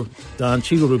consider Don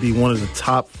Cheadle to be one of the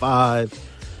top 5,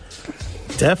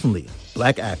 definitely,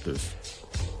 black actors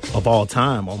of all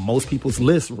time on most people's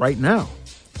list right now,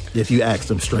 if you ask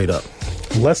them straight up.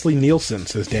 Leslie Nielsen,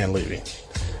 says Dan Levy.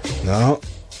 No,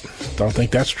 don't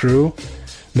think that's true.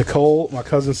 Nicole, my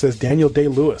cousin, says Daniel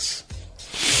Day-Lewis.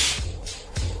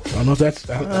 I don't know if that's...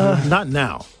 not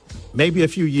now. Maybe a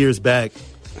few years back.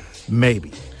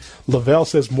 Maybe. Lavelle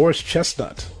says Morris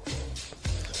Chestnut.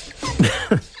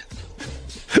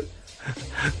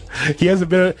 He's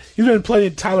been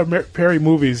playing Tyler Perry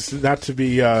movies not to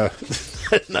be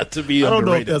not to be underrated. I don't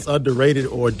know if that's underrated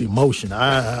or demotion.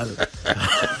 I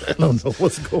don't know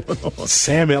what's going on.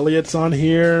 Sam Elliott's on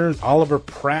here. Oliver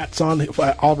Platt's on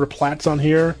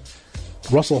here.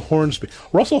 Russell Hornsby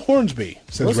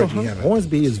says Reggie Hammond.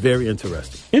 Hornsby is very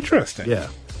interesting. Yeah.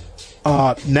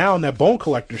 Now in that Bone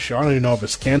Collector show, I don't even know if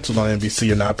it's canceled on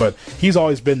NBC or not, but he's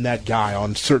always been that guy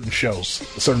on certain shows,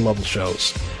 certain level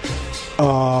shows.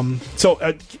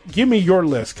 So give me your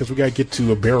list, because we got to get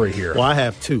to a Barry here. Well, I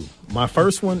have 2. My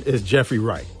first one is Jeffrey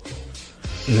Wright.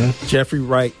 Mm-hmm. Jeffrey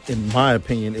Wright, in my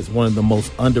opinion, is one of the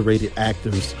most underrated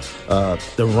actors.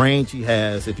 The range he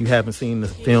has, if you haven't seen the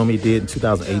film he did in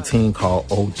 2018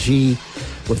 called OG,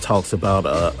 which talks about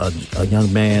a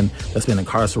young man that's been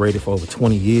incarcerated for over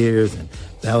 20 years and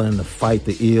battling to fight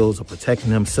the ills of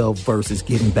protecting himself versus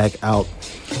getting back out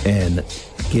and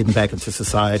getting back into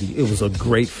society. It was a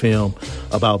great film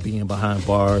about being behind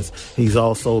bars. He's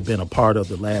also been a part of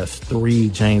the last 3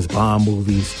 James Bond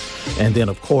movies. And then,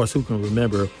 of course, who can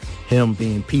remember him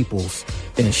being Peoples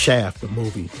in Shaft, the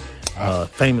movie,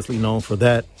 famously known for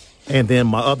that. And then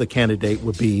my other candidate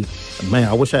would be, man,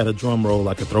 I wish I had a drum roll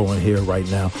I could throw in here right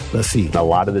now. Let's see. A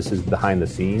lot of this is behind the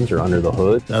scenes or under the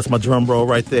hood. That's my drum roll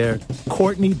right there.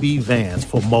 Courtney B. Vance,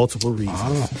 for multiple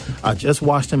reasons. I just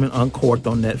watched him in Uncorked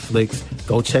on Netflix.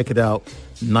 Go check it out.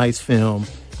 Nice film.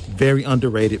 Very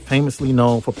underrated. Famously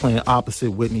known for playing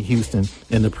opposite Whitney Houston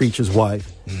in The Preacher's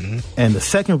Wife. Mm-hmm. And the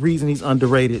second reason he's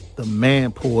underrated, the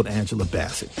man pulled Angela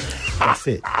Bassett. That's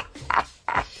it.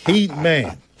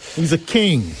 He's a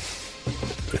king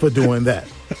for doing that.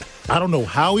 I don't know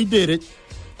how he did it.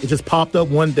 It just popped up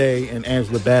one day and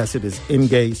Angela Bassett is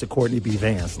engaged to Courtney B.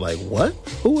 Vance. Like, what?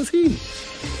 Who was he?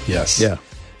 Yes. Yeah.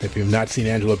 If you've not seen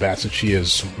Angela Bassett, she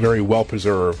is very well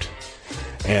preserved.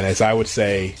 And as I would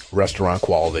say, restaurant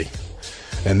quality.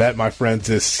 And that, my friends,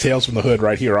 is Tales from the Hood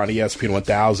right here on ESPN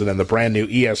 1000 and the brand new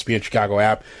ESPN Chicago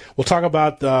app. We'll talk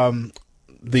about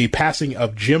the passing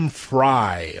of Jim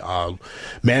Frye,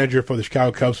 manager for the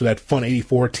Chicago Cubs for that fun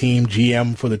 84 team,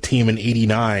 GM for the team in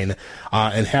 89,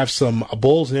 and have some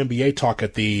Bulls and NBA talk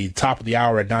at the top of the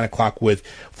hour at 9 o'clock with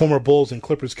former Bulls and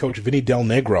Clippers coach Vinny Del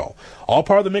Negro. All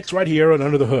part of the mix right here on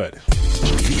Under the Hood.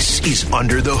 This is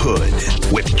Under the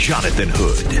Hood with Jonathan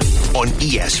Hood on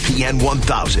ESPN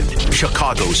 1000,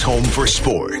 Chicago's home for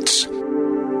sports.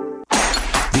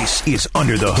 This is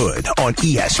Under the Hood on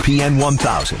ESPN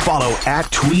 1000. Follow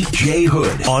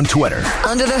 @TweetJHood on Twitter.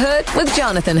 Under the Hood with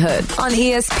Jonathan Hood on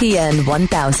ESPN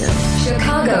 1000,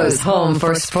 Chicago's home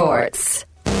for sports.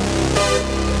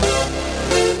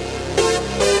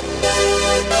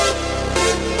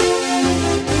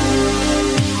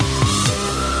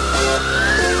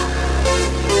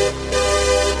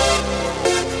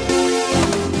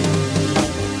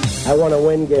 I want to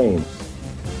win games.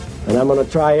 And I'm going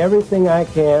to try everything I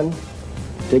can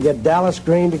to get Dallas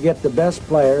Green to get the best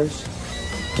players.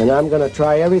 And I'm going to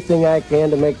try everything I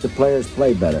can to make the players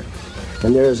play better.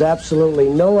 And there is absolutely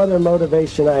no other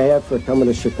motivation I have for coming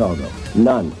to Chicago.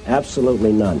 None.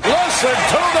 Absolutely none. Listen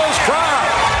to those crowds.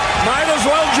 Might as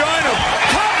well join them.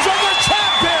 Cubs are the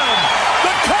champion.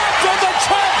 The Cubs are the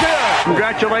champion.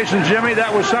 Congratulations, Jimmy.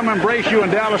 That was some embrace you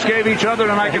and Dallas gave each other,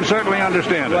 and I can certainly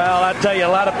understand it. Well, I tell you, a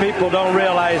lot of people don't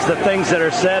realize the things that are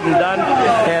said and done,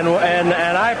 and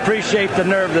I appreciate the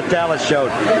nerve that Dallas showed.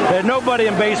 Nobody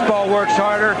in baseball works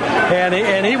harder,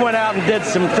 and he went out and did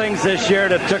some things this year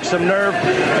that took some nerve,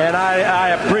 and I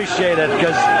appreciate it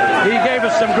because he gave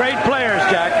us some great players,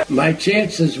 Jack. My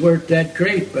chances weren't that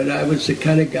great, but I was the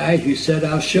kind of guy who said,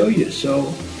 I'll show you.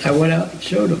 So I went out and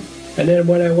showed him. And then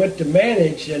when I went to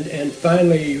manage and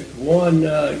finally went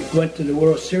to the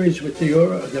World Series with the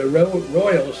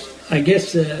Royals, I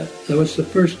guess that was the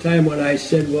first time when I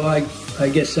said, well, I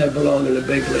guess I belong in the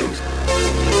big leagues.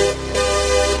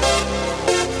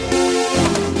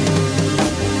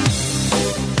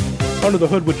 Under the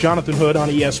Hood with Jonathan Hood on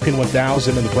ESPN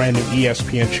 1000 and the brand new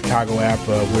ESPN Chicago app.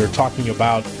 We're talking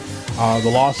about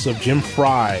the loss of Jim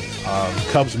Frye,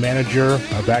 Cubs manager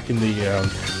back in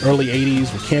the early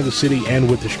 80s with Kansas City and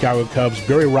with the Chicago Cubs.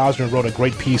 Barry Rosner wrote a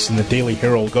great piece in the Daily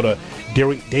Herald. Go to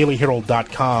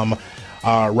dailyherald.com.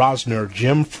 Rosner,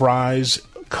 Jim Frye's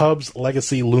Cubs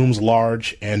legacy looms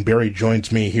large, and Barry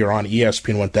joins me here on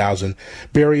ESPN 1000.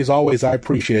 Barry, as always, I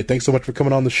appreciate it. Thanks so much for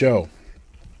coming on the show.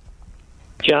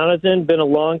 Jonathan, been a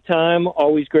long time.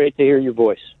 Always great to hear your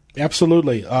voice.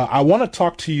 Absolutely. I want to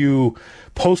talk to you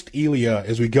post-Elia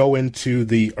as we go into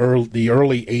the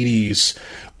early 80s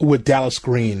with Dallas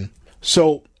Green.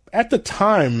 So at the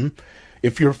time,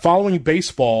 if you're following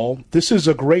baseball, this is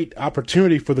a great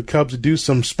opportunity for the Cubs to do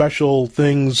some special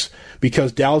things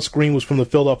because Dallas Green was from the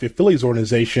Philadelphia Phillies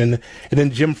organization, and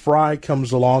then Jim Frye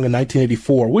comes along in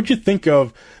 1984. What did you think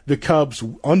of the Cubs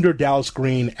under Dallas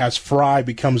Green as Frye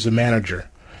becomes the manager?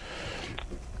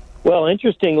 Well,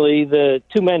 interestingly, the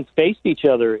two men faced each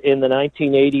other in the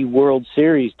 1980 World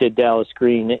Series, did Dallas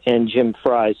Green and Jim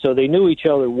Frye. So they knew each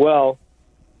other well.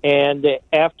 And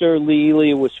after Lee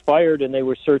Elia was fired and they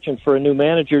were searching for a new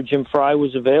manager, Jim Frye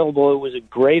was available. It was a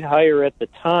great hire at the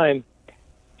time.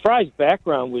 Frye's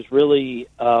background was really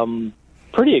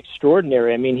pretty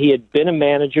extraordinary. I mean, he had been a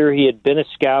manager, he had been a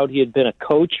scout, he had been a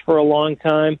coach for a long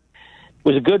time.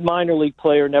 Was a good minor league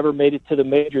player, never made it to the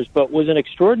majors, but was an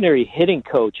extraordinary hitting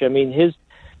coach. I mean,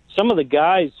 some of the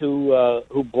guys who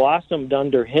blossomed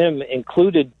under him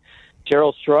included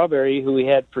Gerald Strawberry, who he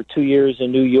had for 2 years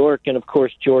in New York, and of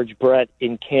course George Brett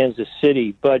in Kansas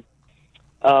City. But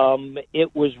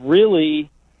it was really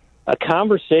a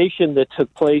conversation that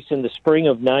took place in the spring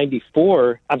of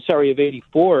 '84,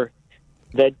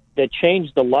 that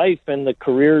changed the life and the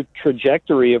career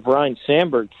trajectory of Ryne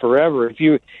Sandberg forever. If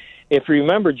you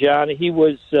remember, John,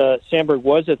 Sandberg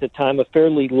was at the time a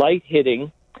fairly light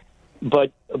hitting,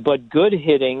 but good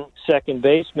hitting second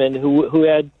baseman who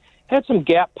had some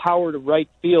gap power to right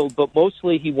field, but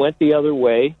mostly he went the other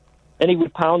way, and he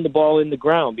would pound the ball in the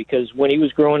ground because when he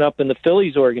was growing up in the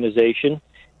Phillies organization,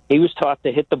 he was taught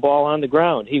to hit the ball on the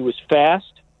ground. He was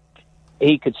fast,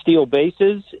 he could steal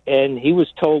bases, and he was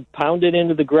told pound it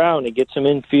into the ground and get some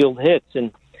infield hits.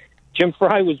 And Jim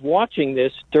Frye was watching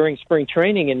this during spring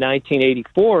training in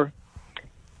 1984,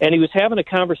 and he was having a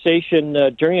conversation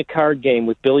during a card game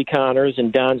with Billy Connors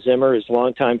and Don Zimmer, his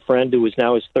longtime friend who was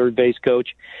now his third base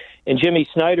coach, and Jimmy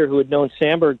Snyder, who had known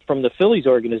Sandberg from the Phillies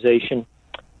organization.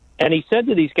 And he said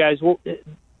to these guys, well,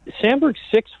 Sandberg's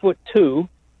 6'2",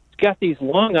 he's got these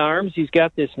long arms, he's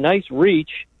got this nice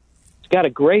reach, he's got a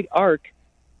great arc.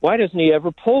 Why doesn't he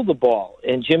ever pull the ball?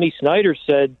 And Jimmy Snyder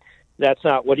said, that's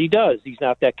not what he does. He's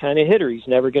not that kind of hitter. He's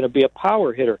never going to be a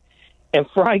power hitter. And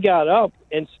Fry got up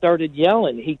and started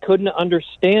yelling. He couldn't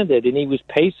understand it, and he was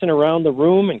pacing around the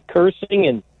room and cursing,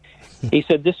 and he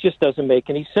said, this just doesn't make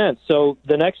any sense. So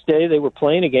the next day they were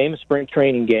playing a game, a spring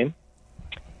training game,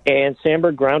 and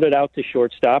Sandberg grounded out to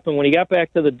shortstop. And when he got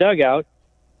back to the dugout,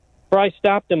 Fry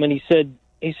stopped him, and he said,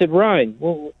 Ryan,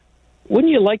 well,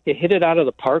 wouldn't you like to hit it out of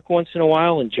the park once in a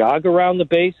while and jog around the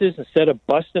bases instead of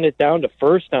busting it down to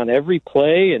first on every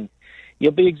play, and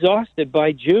you'll be exhausted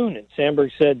by June? And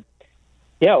Sandberg said,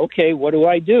 yeah, okay, what do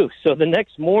I do? So the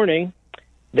next morning,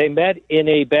 they met in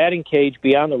a batting cage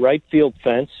beyond the right field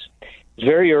fence. It was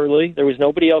very early. There was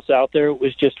nobody else out there. It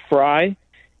was just Fry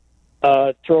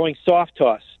throwing soft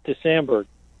toss to Sandberg.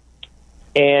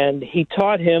 And he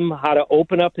taught him how to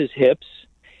open up his hips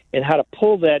and how to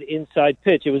pull that inside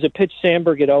pitch. It was a pitch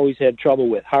Sandberg had always had trouble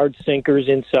with, hard sinkers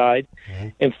inside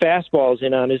and fastballs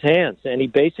in on his hands. And he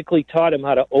basically taught him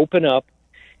how to open up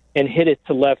and hit it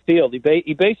to left field.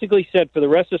 He basically said, for the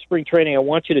rest of spring training, I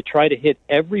want you to try to hit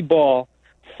every ball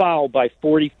foul by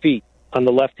 40 feet on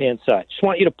the left-hand side. Just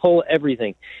want you to pull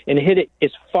everything and hit it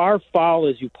as far foul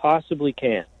as you possibly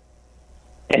can.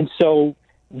 And so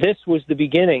this was the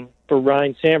beginning for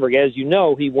Ryne Sandberg. As you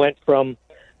know, he went from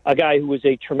a guy who was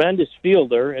a tremendous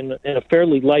fielder and a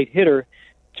fairly light hitter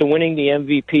to winning the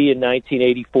MVP in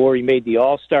 1984. He made the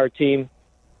All-Star team,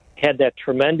 had that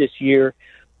tremendous year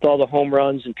with all the home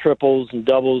runs and triples and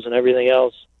doubles and everything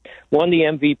else, won the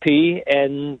MVP,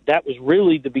 and that was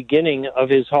really the beginning of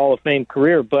his Hall of Fame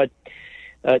career. But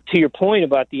to your point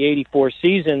about the 84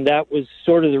 season, that was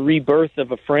sort of the rebirth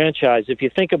of a franchise. If you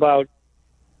think about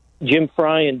Jim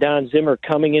Fry and Don Zimmer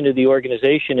coming into the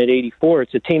organization at 84,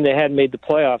 it's a team that hadn't made the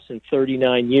playoffs in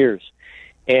 39 years.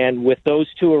 And with those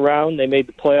two around, they made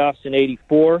the playoffs in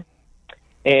 84.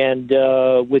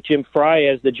 And with Jim Fry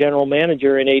as the general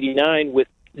manager in 89, with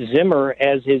Zimmer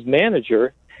as his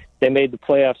manager, they made the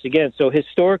playoffs again. So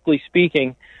historically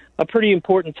speaking, a pretty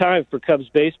important time for Cubs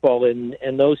baseball,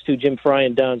 and those two, Jim Fry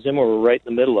and Don Zimmer, were right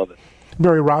in the middle of it.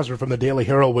 Barry Rosner from the Daily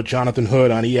Herald with Jonathan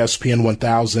Hood on ESPN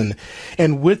 1000.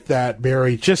 And with that,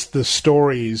 Barry, just the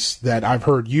stories that I've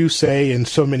heard you say and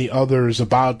so many others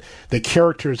about the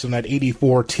characters in that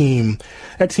 84 team.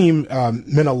 That team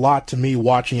meant a lot to me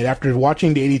watching it. After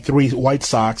watching the 83 White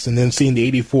Sox and then seeing the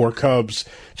 84 Cubs,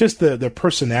 just the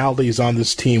personalities on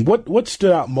this team. What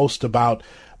stood out most about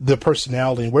the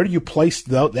personality, and where do you place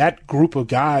that group of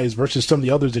guys versus some of the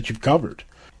others that you've covered?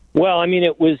 Well, I mean,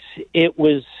 it was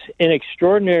an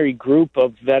extraordinary group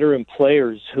of veteran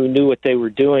players who knew what they were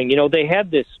doing. You know, they had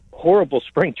this horrible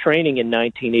spring training in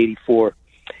 1984,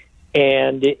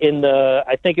 and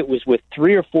I think it was with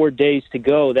 3 or 4 days to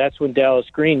go, that's when Dallas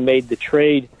Green made the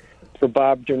trade for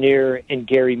Bob Dernier and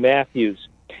Gary Matthews,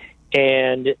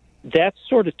 and that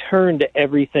sort of turned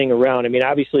everything around. I mean,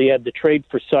 obviously, you had the trade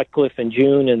for Sutcliffe in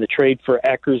June and the trade for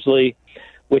Eckersley,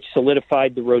 which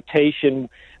solidified the rotation.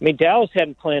 I mean, Dallas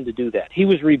hadn't planned to do that. He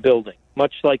was rebuilding,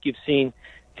 much like you've seen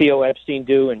Theo Epstein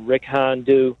do and Rick Hahn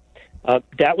do.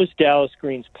 That was Dallas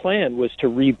Green's plan, was to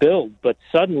rebuild. But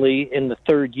suddenly, in the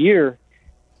third year,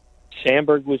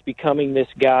 Sandberg was becoming this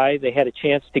guy. They had a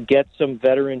chance to get some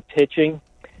veteran pitching.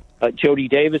 Jody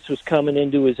Davis was coming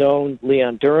into his own.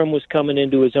 Leon Durham was coming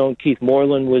into his own. Keith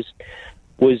Moreland was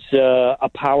a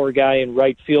power guy in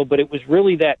right field, but it was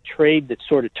really that trade that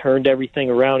sort of turned everything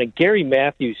around. And Gary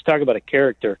Matthews, talk about a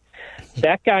character,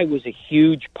 that guy was a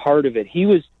huge part of it. He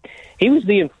was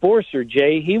the enforcer,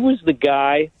 Jay. He was the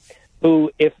guy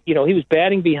who, if he was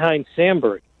batting behind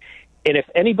Sandberg, and if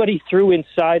anybody threw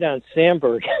inside on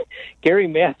Sandberg, Gary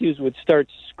Matthews would start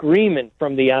screaming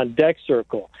from the on-deck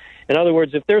circle. In other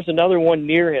words, if there's another one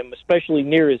near him, especially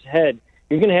near his head,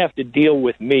 you're going to have to deal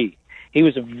with me. He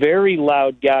was a very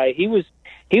loud guy. He was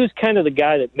kind of the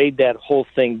guy that made that whole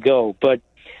thing go. But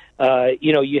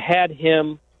you had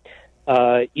him.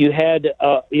 You had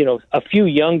a few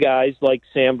young guys like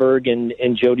Sandberg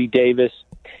and Jody Davis.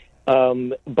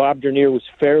 Bob Dernier was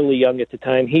fairly young at the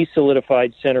time. He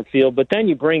solidified center field. But then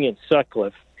you bring in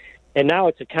Sutcliffe, and now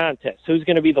it's a contest. Who's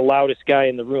going to be the loudest guy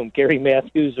in the room, Gary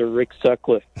Matthews or Rick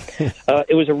Sutcliffe?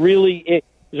 It was a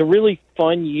really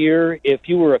fun year. If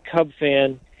you were a Cub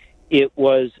fan, it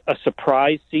was a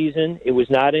surprise season. It was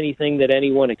not anything that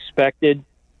anyone expected.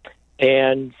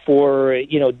 And for,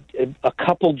 a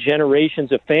couple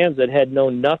generations of fans that had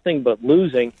known nothing but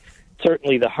losing,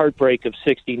 certainly the heartbreak of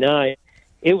 69,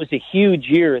 it was a huge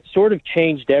year. It sort of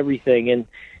changed everything. And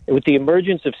with the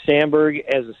emergence of Sandberg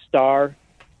as a star,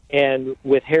 and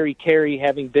with Harry Carey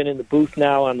having been in the booth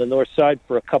now on the north side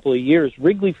for a couple of years,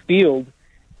 Wrigley Field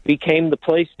became the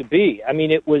place to be. I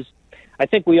mean, I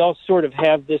think we all sort of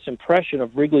have this impression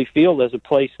of Wrigley Field as a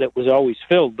place that was always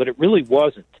filled, but it really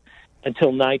wasn't. until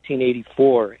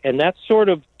 1984. And that sort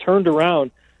of turned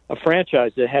around a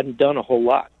franchise that hadn't done a whole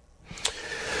lot.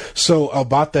 So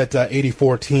about that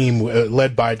 84 team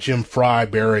led by Jim Frye,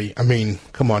 Barry, I mean,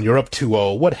 come on, you're up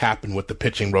 2-0. What happened with the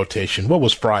pitching rotation? What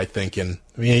was Frye thinking?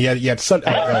 I mean, you had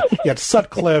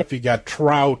Sutcliffe, you got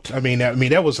Trout. I mean,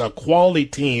 that was a quality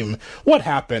team. What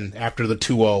happened after the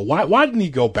 2-0? Why didn't he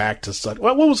go back to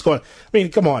Sutcliffe? What was going on? I mean,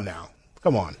 come on now.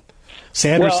 Come on.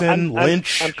 Sanderson,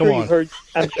 Lynch, I'm come sure on.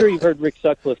 I'm sure you've heard Rick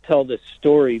Sutcliffe tell this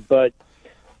story, but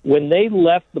when they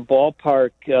left the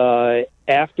ballpark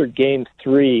after Game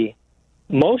 3,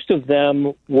 most of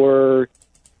them were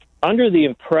under the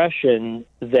impression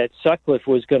that Sutcliffe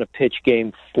was going to pitch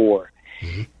Game 4.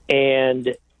 Mm-hmm.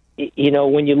 And, you know,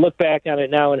 when you look back on it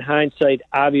now in hindsight,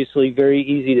 obviously very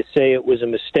easy to say it was a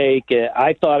mistake.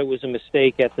 I thought it was a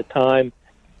mistake at the time.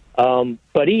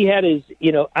 But he had his,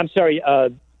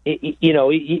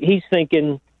 he's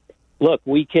thinking, look,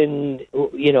 we can,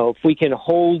 if we can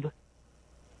hold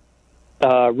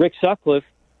Rick Sutcliffe,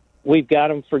 we've got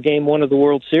him for Game 1 of the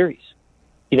World Series.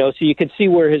 So you can see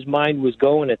where his mind was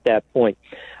going at that point.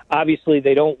 Obviously,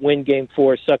 they don't win Game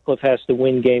 4. Sutcliffe has to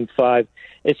win Game 5.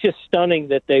 It's just stunning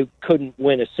that they couldn't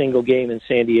win a single game in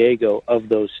San Diego of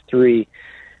those three.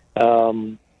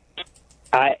 When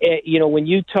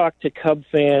you talk to Cub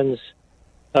fans,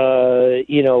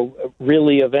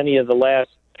 really of any of the last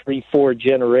 3-4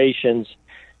 generations,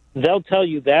 they'll tell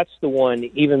you that's the one,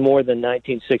 even more than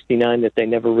 1969, that they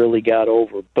never really got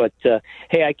over. But,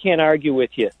 hey, I can't argue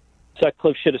with you.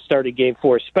 Sutcliffe should have started Game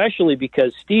 4, especially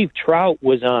because Steve Trout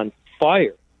was on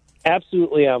fire,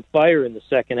 absolutely on fire in the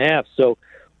second half. So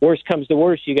worst comes to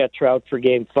worst, you got Trout for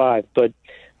Game 5. But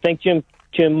I think Jim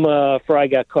Frye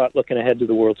got caught looking ahead to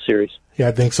the World Series. Yeah,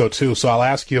 I think so, too. So I'll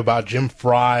ask you about Jim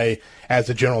Frye as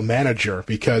a general manager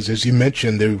because, as you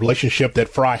mentioned, the relationship that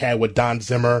Frye had with Don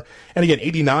Zimmer. And, again,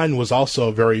 89 was also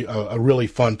a really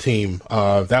fun team.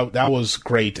 That was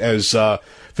great as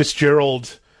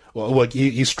Fitzgerald,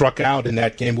 he struck out in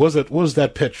that game. What was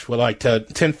that pitch?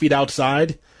 10 feet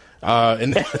outside?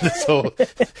 And so,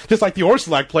 just like the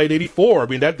Orsulak played 84, I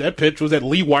mean, that pitch was at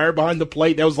Lee Wire behind the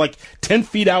plate. That was 10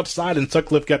 feet outside, and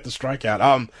Sutcliffe got the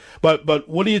strikeout. But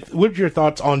what are your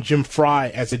thoughts on Jim Frye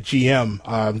as a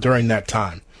GM during that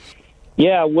time?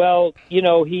 Yeah, well,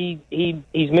 he's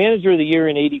manager of the year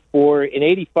in 84. In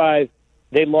 85,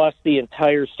 they lost the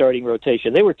entire starting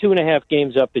rotation. They were 2.5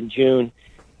 games up in June.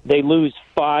 They lose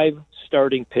 5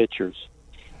 starting pitchers.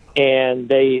 And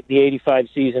the 85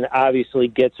 season obviously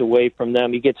gets away from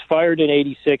them. He gets fired in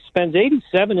 86, spends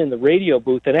 87 in the radio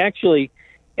booth, and actually,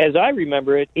 as I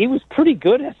remember it, he was pretty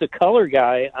good as a color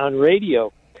guy on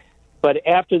radio. But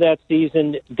after that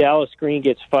season, Dallas Green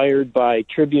gets fired by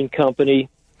Tribune Company,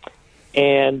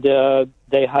 and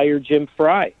they hire Jim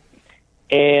Frye.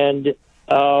 And,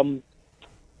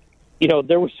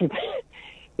 there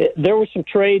were some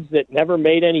trades that never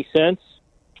made any sense,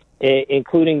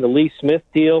 including the Lee Smith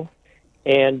deal.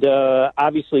 And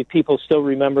obviously people still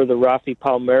remember the Rafi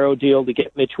Palmeiro deal to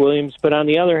get Mitch Williams. But on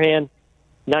the other hand,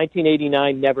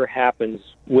 1989 never happens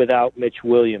without Mitch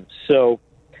Williams. So,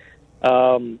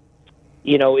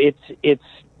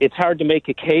 it's hard to make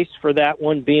a case for that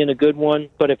one being a good one.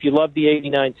 But if you love the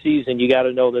 89 season, you got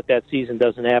to know that season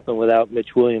doesn't happen without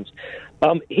Mitch Williams.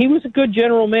 He was a good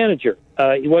general manager.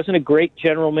 He wasn't a great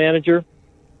general manager.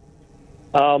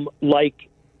 Like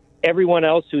everyone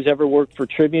else who's ever worked for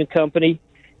Tribune Company,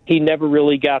 he never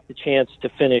really got the chance to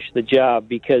finish the job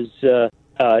because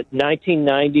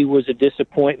 1990 was a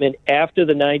disappointment. After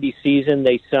the 90 season,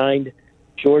 they signed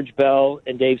George Bell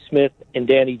and Dave Smith and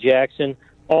Danny Jackson.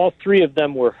 All three of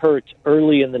them were hurt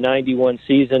early in the 91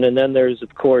 season, and then there's,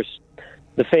 of course,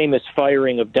 the famous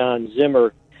firing of Don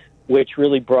Zimmer, which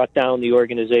really brought down the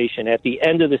organization. At the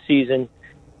end of the season,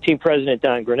 team president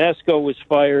Don Granesco was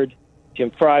fired, Jim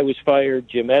Frye was fired,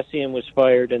 Jim Essien was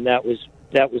fired, and that was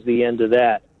the end of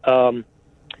that.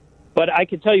 But I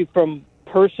can tell you from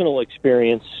personal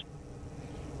experience,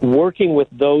 working with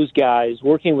those guys,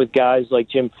 working with guys like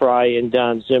Jim Frye and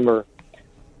Don Zimmer,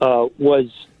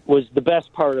 was the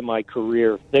best part of my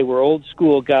career. They were old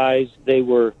school guys. They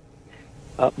were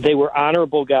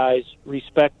honorable guys,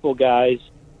 respectful guys.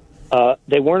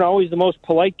 They weren't always the most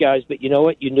polite guys, but you know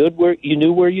what? You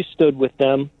knew where you stood with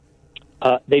them.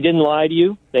 They didn't lie to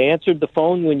you. They answered the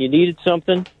phone when you needed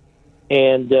something.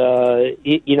 And,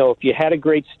 if you had a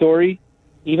great story,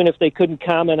 even if they couldn't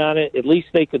comment on it, at least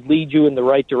they could lead you in the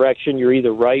right direction. You're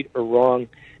either right or wrong.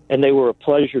 And they were a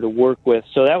pleasure to work with.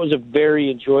 So that was a very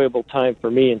enjoyable time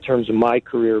for me in terms of my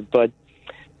career. But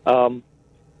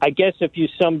I guess if you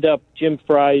summed up Jim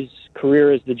Frye's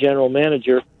career as the general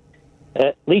manager,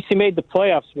 At least he made the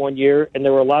playoffs one year, and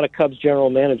there were a lot of Cubs general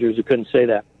managers who couldn't say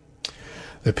that.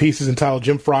 The piece is entitled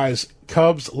Jim Frye's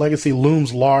Cubs Legacy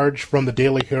Looms Large from the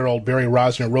Daily Herald. Barry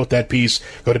Rosner wrote that piece.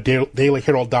 Go to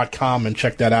dailyherald.com and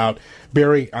check that out.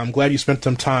 Barry, I'm glad you spent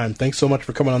some time. Thanks so much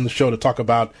for coming on the show to talk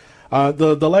about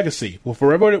the legacy. Well,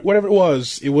 for whatever it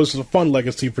was a fun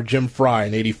legacy for Jim Frye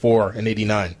in 84 and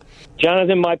 89.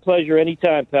 Jonathan, my pleasure.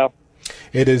 Anytime, pal.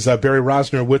 It is Barry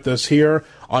Rosner with us here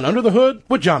on Under the Hood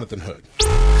with Jonathan Hood.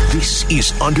 This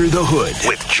is Under the Hood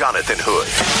with Jonathan Hood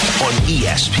on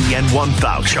ESPN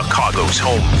 1000, Chicago's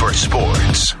home for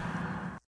sports.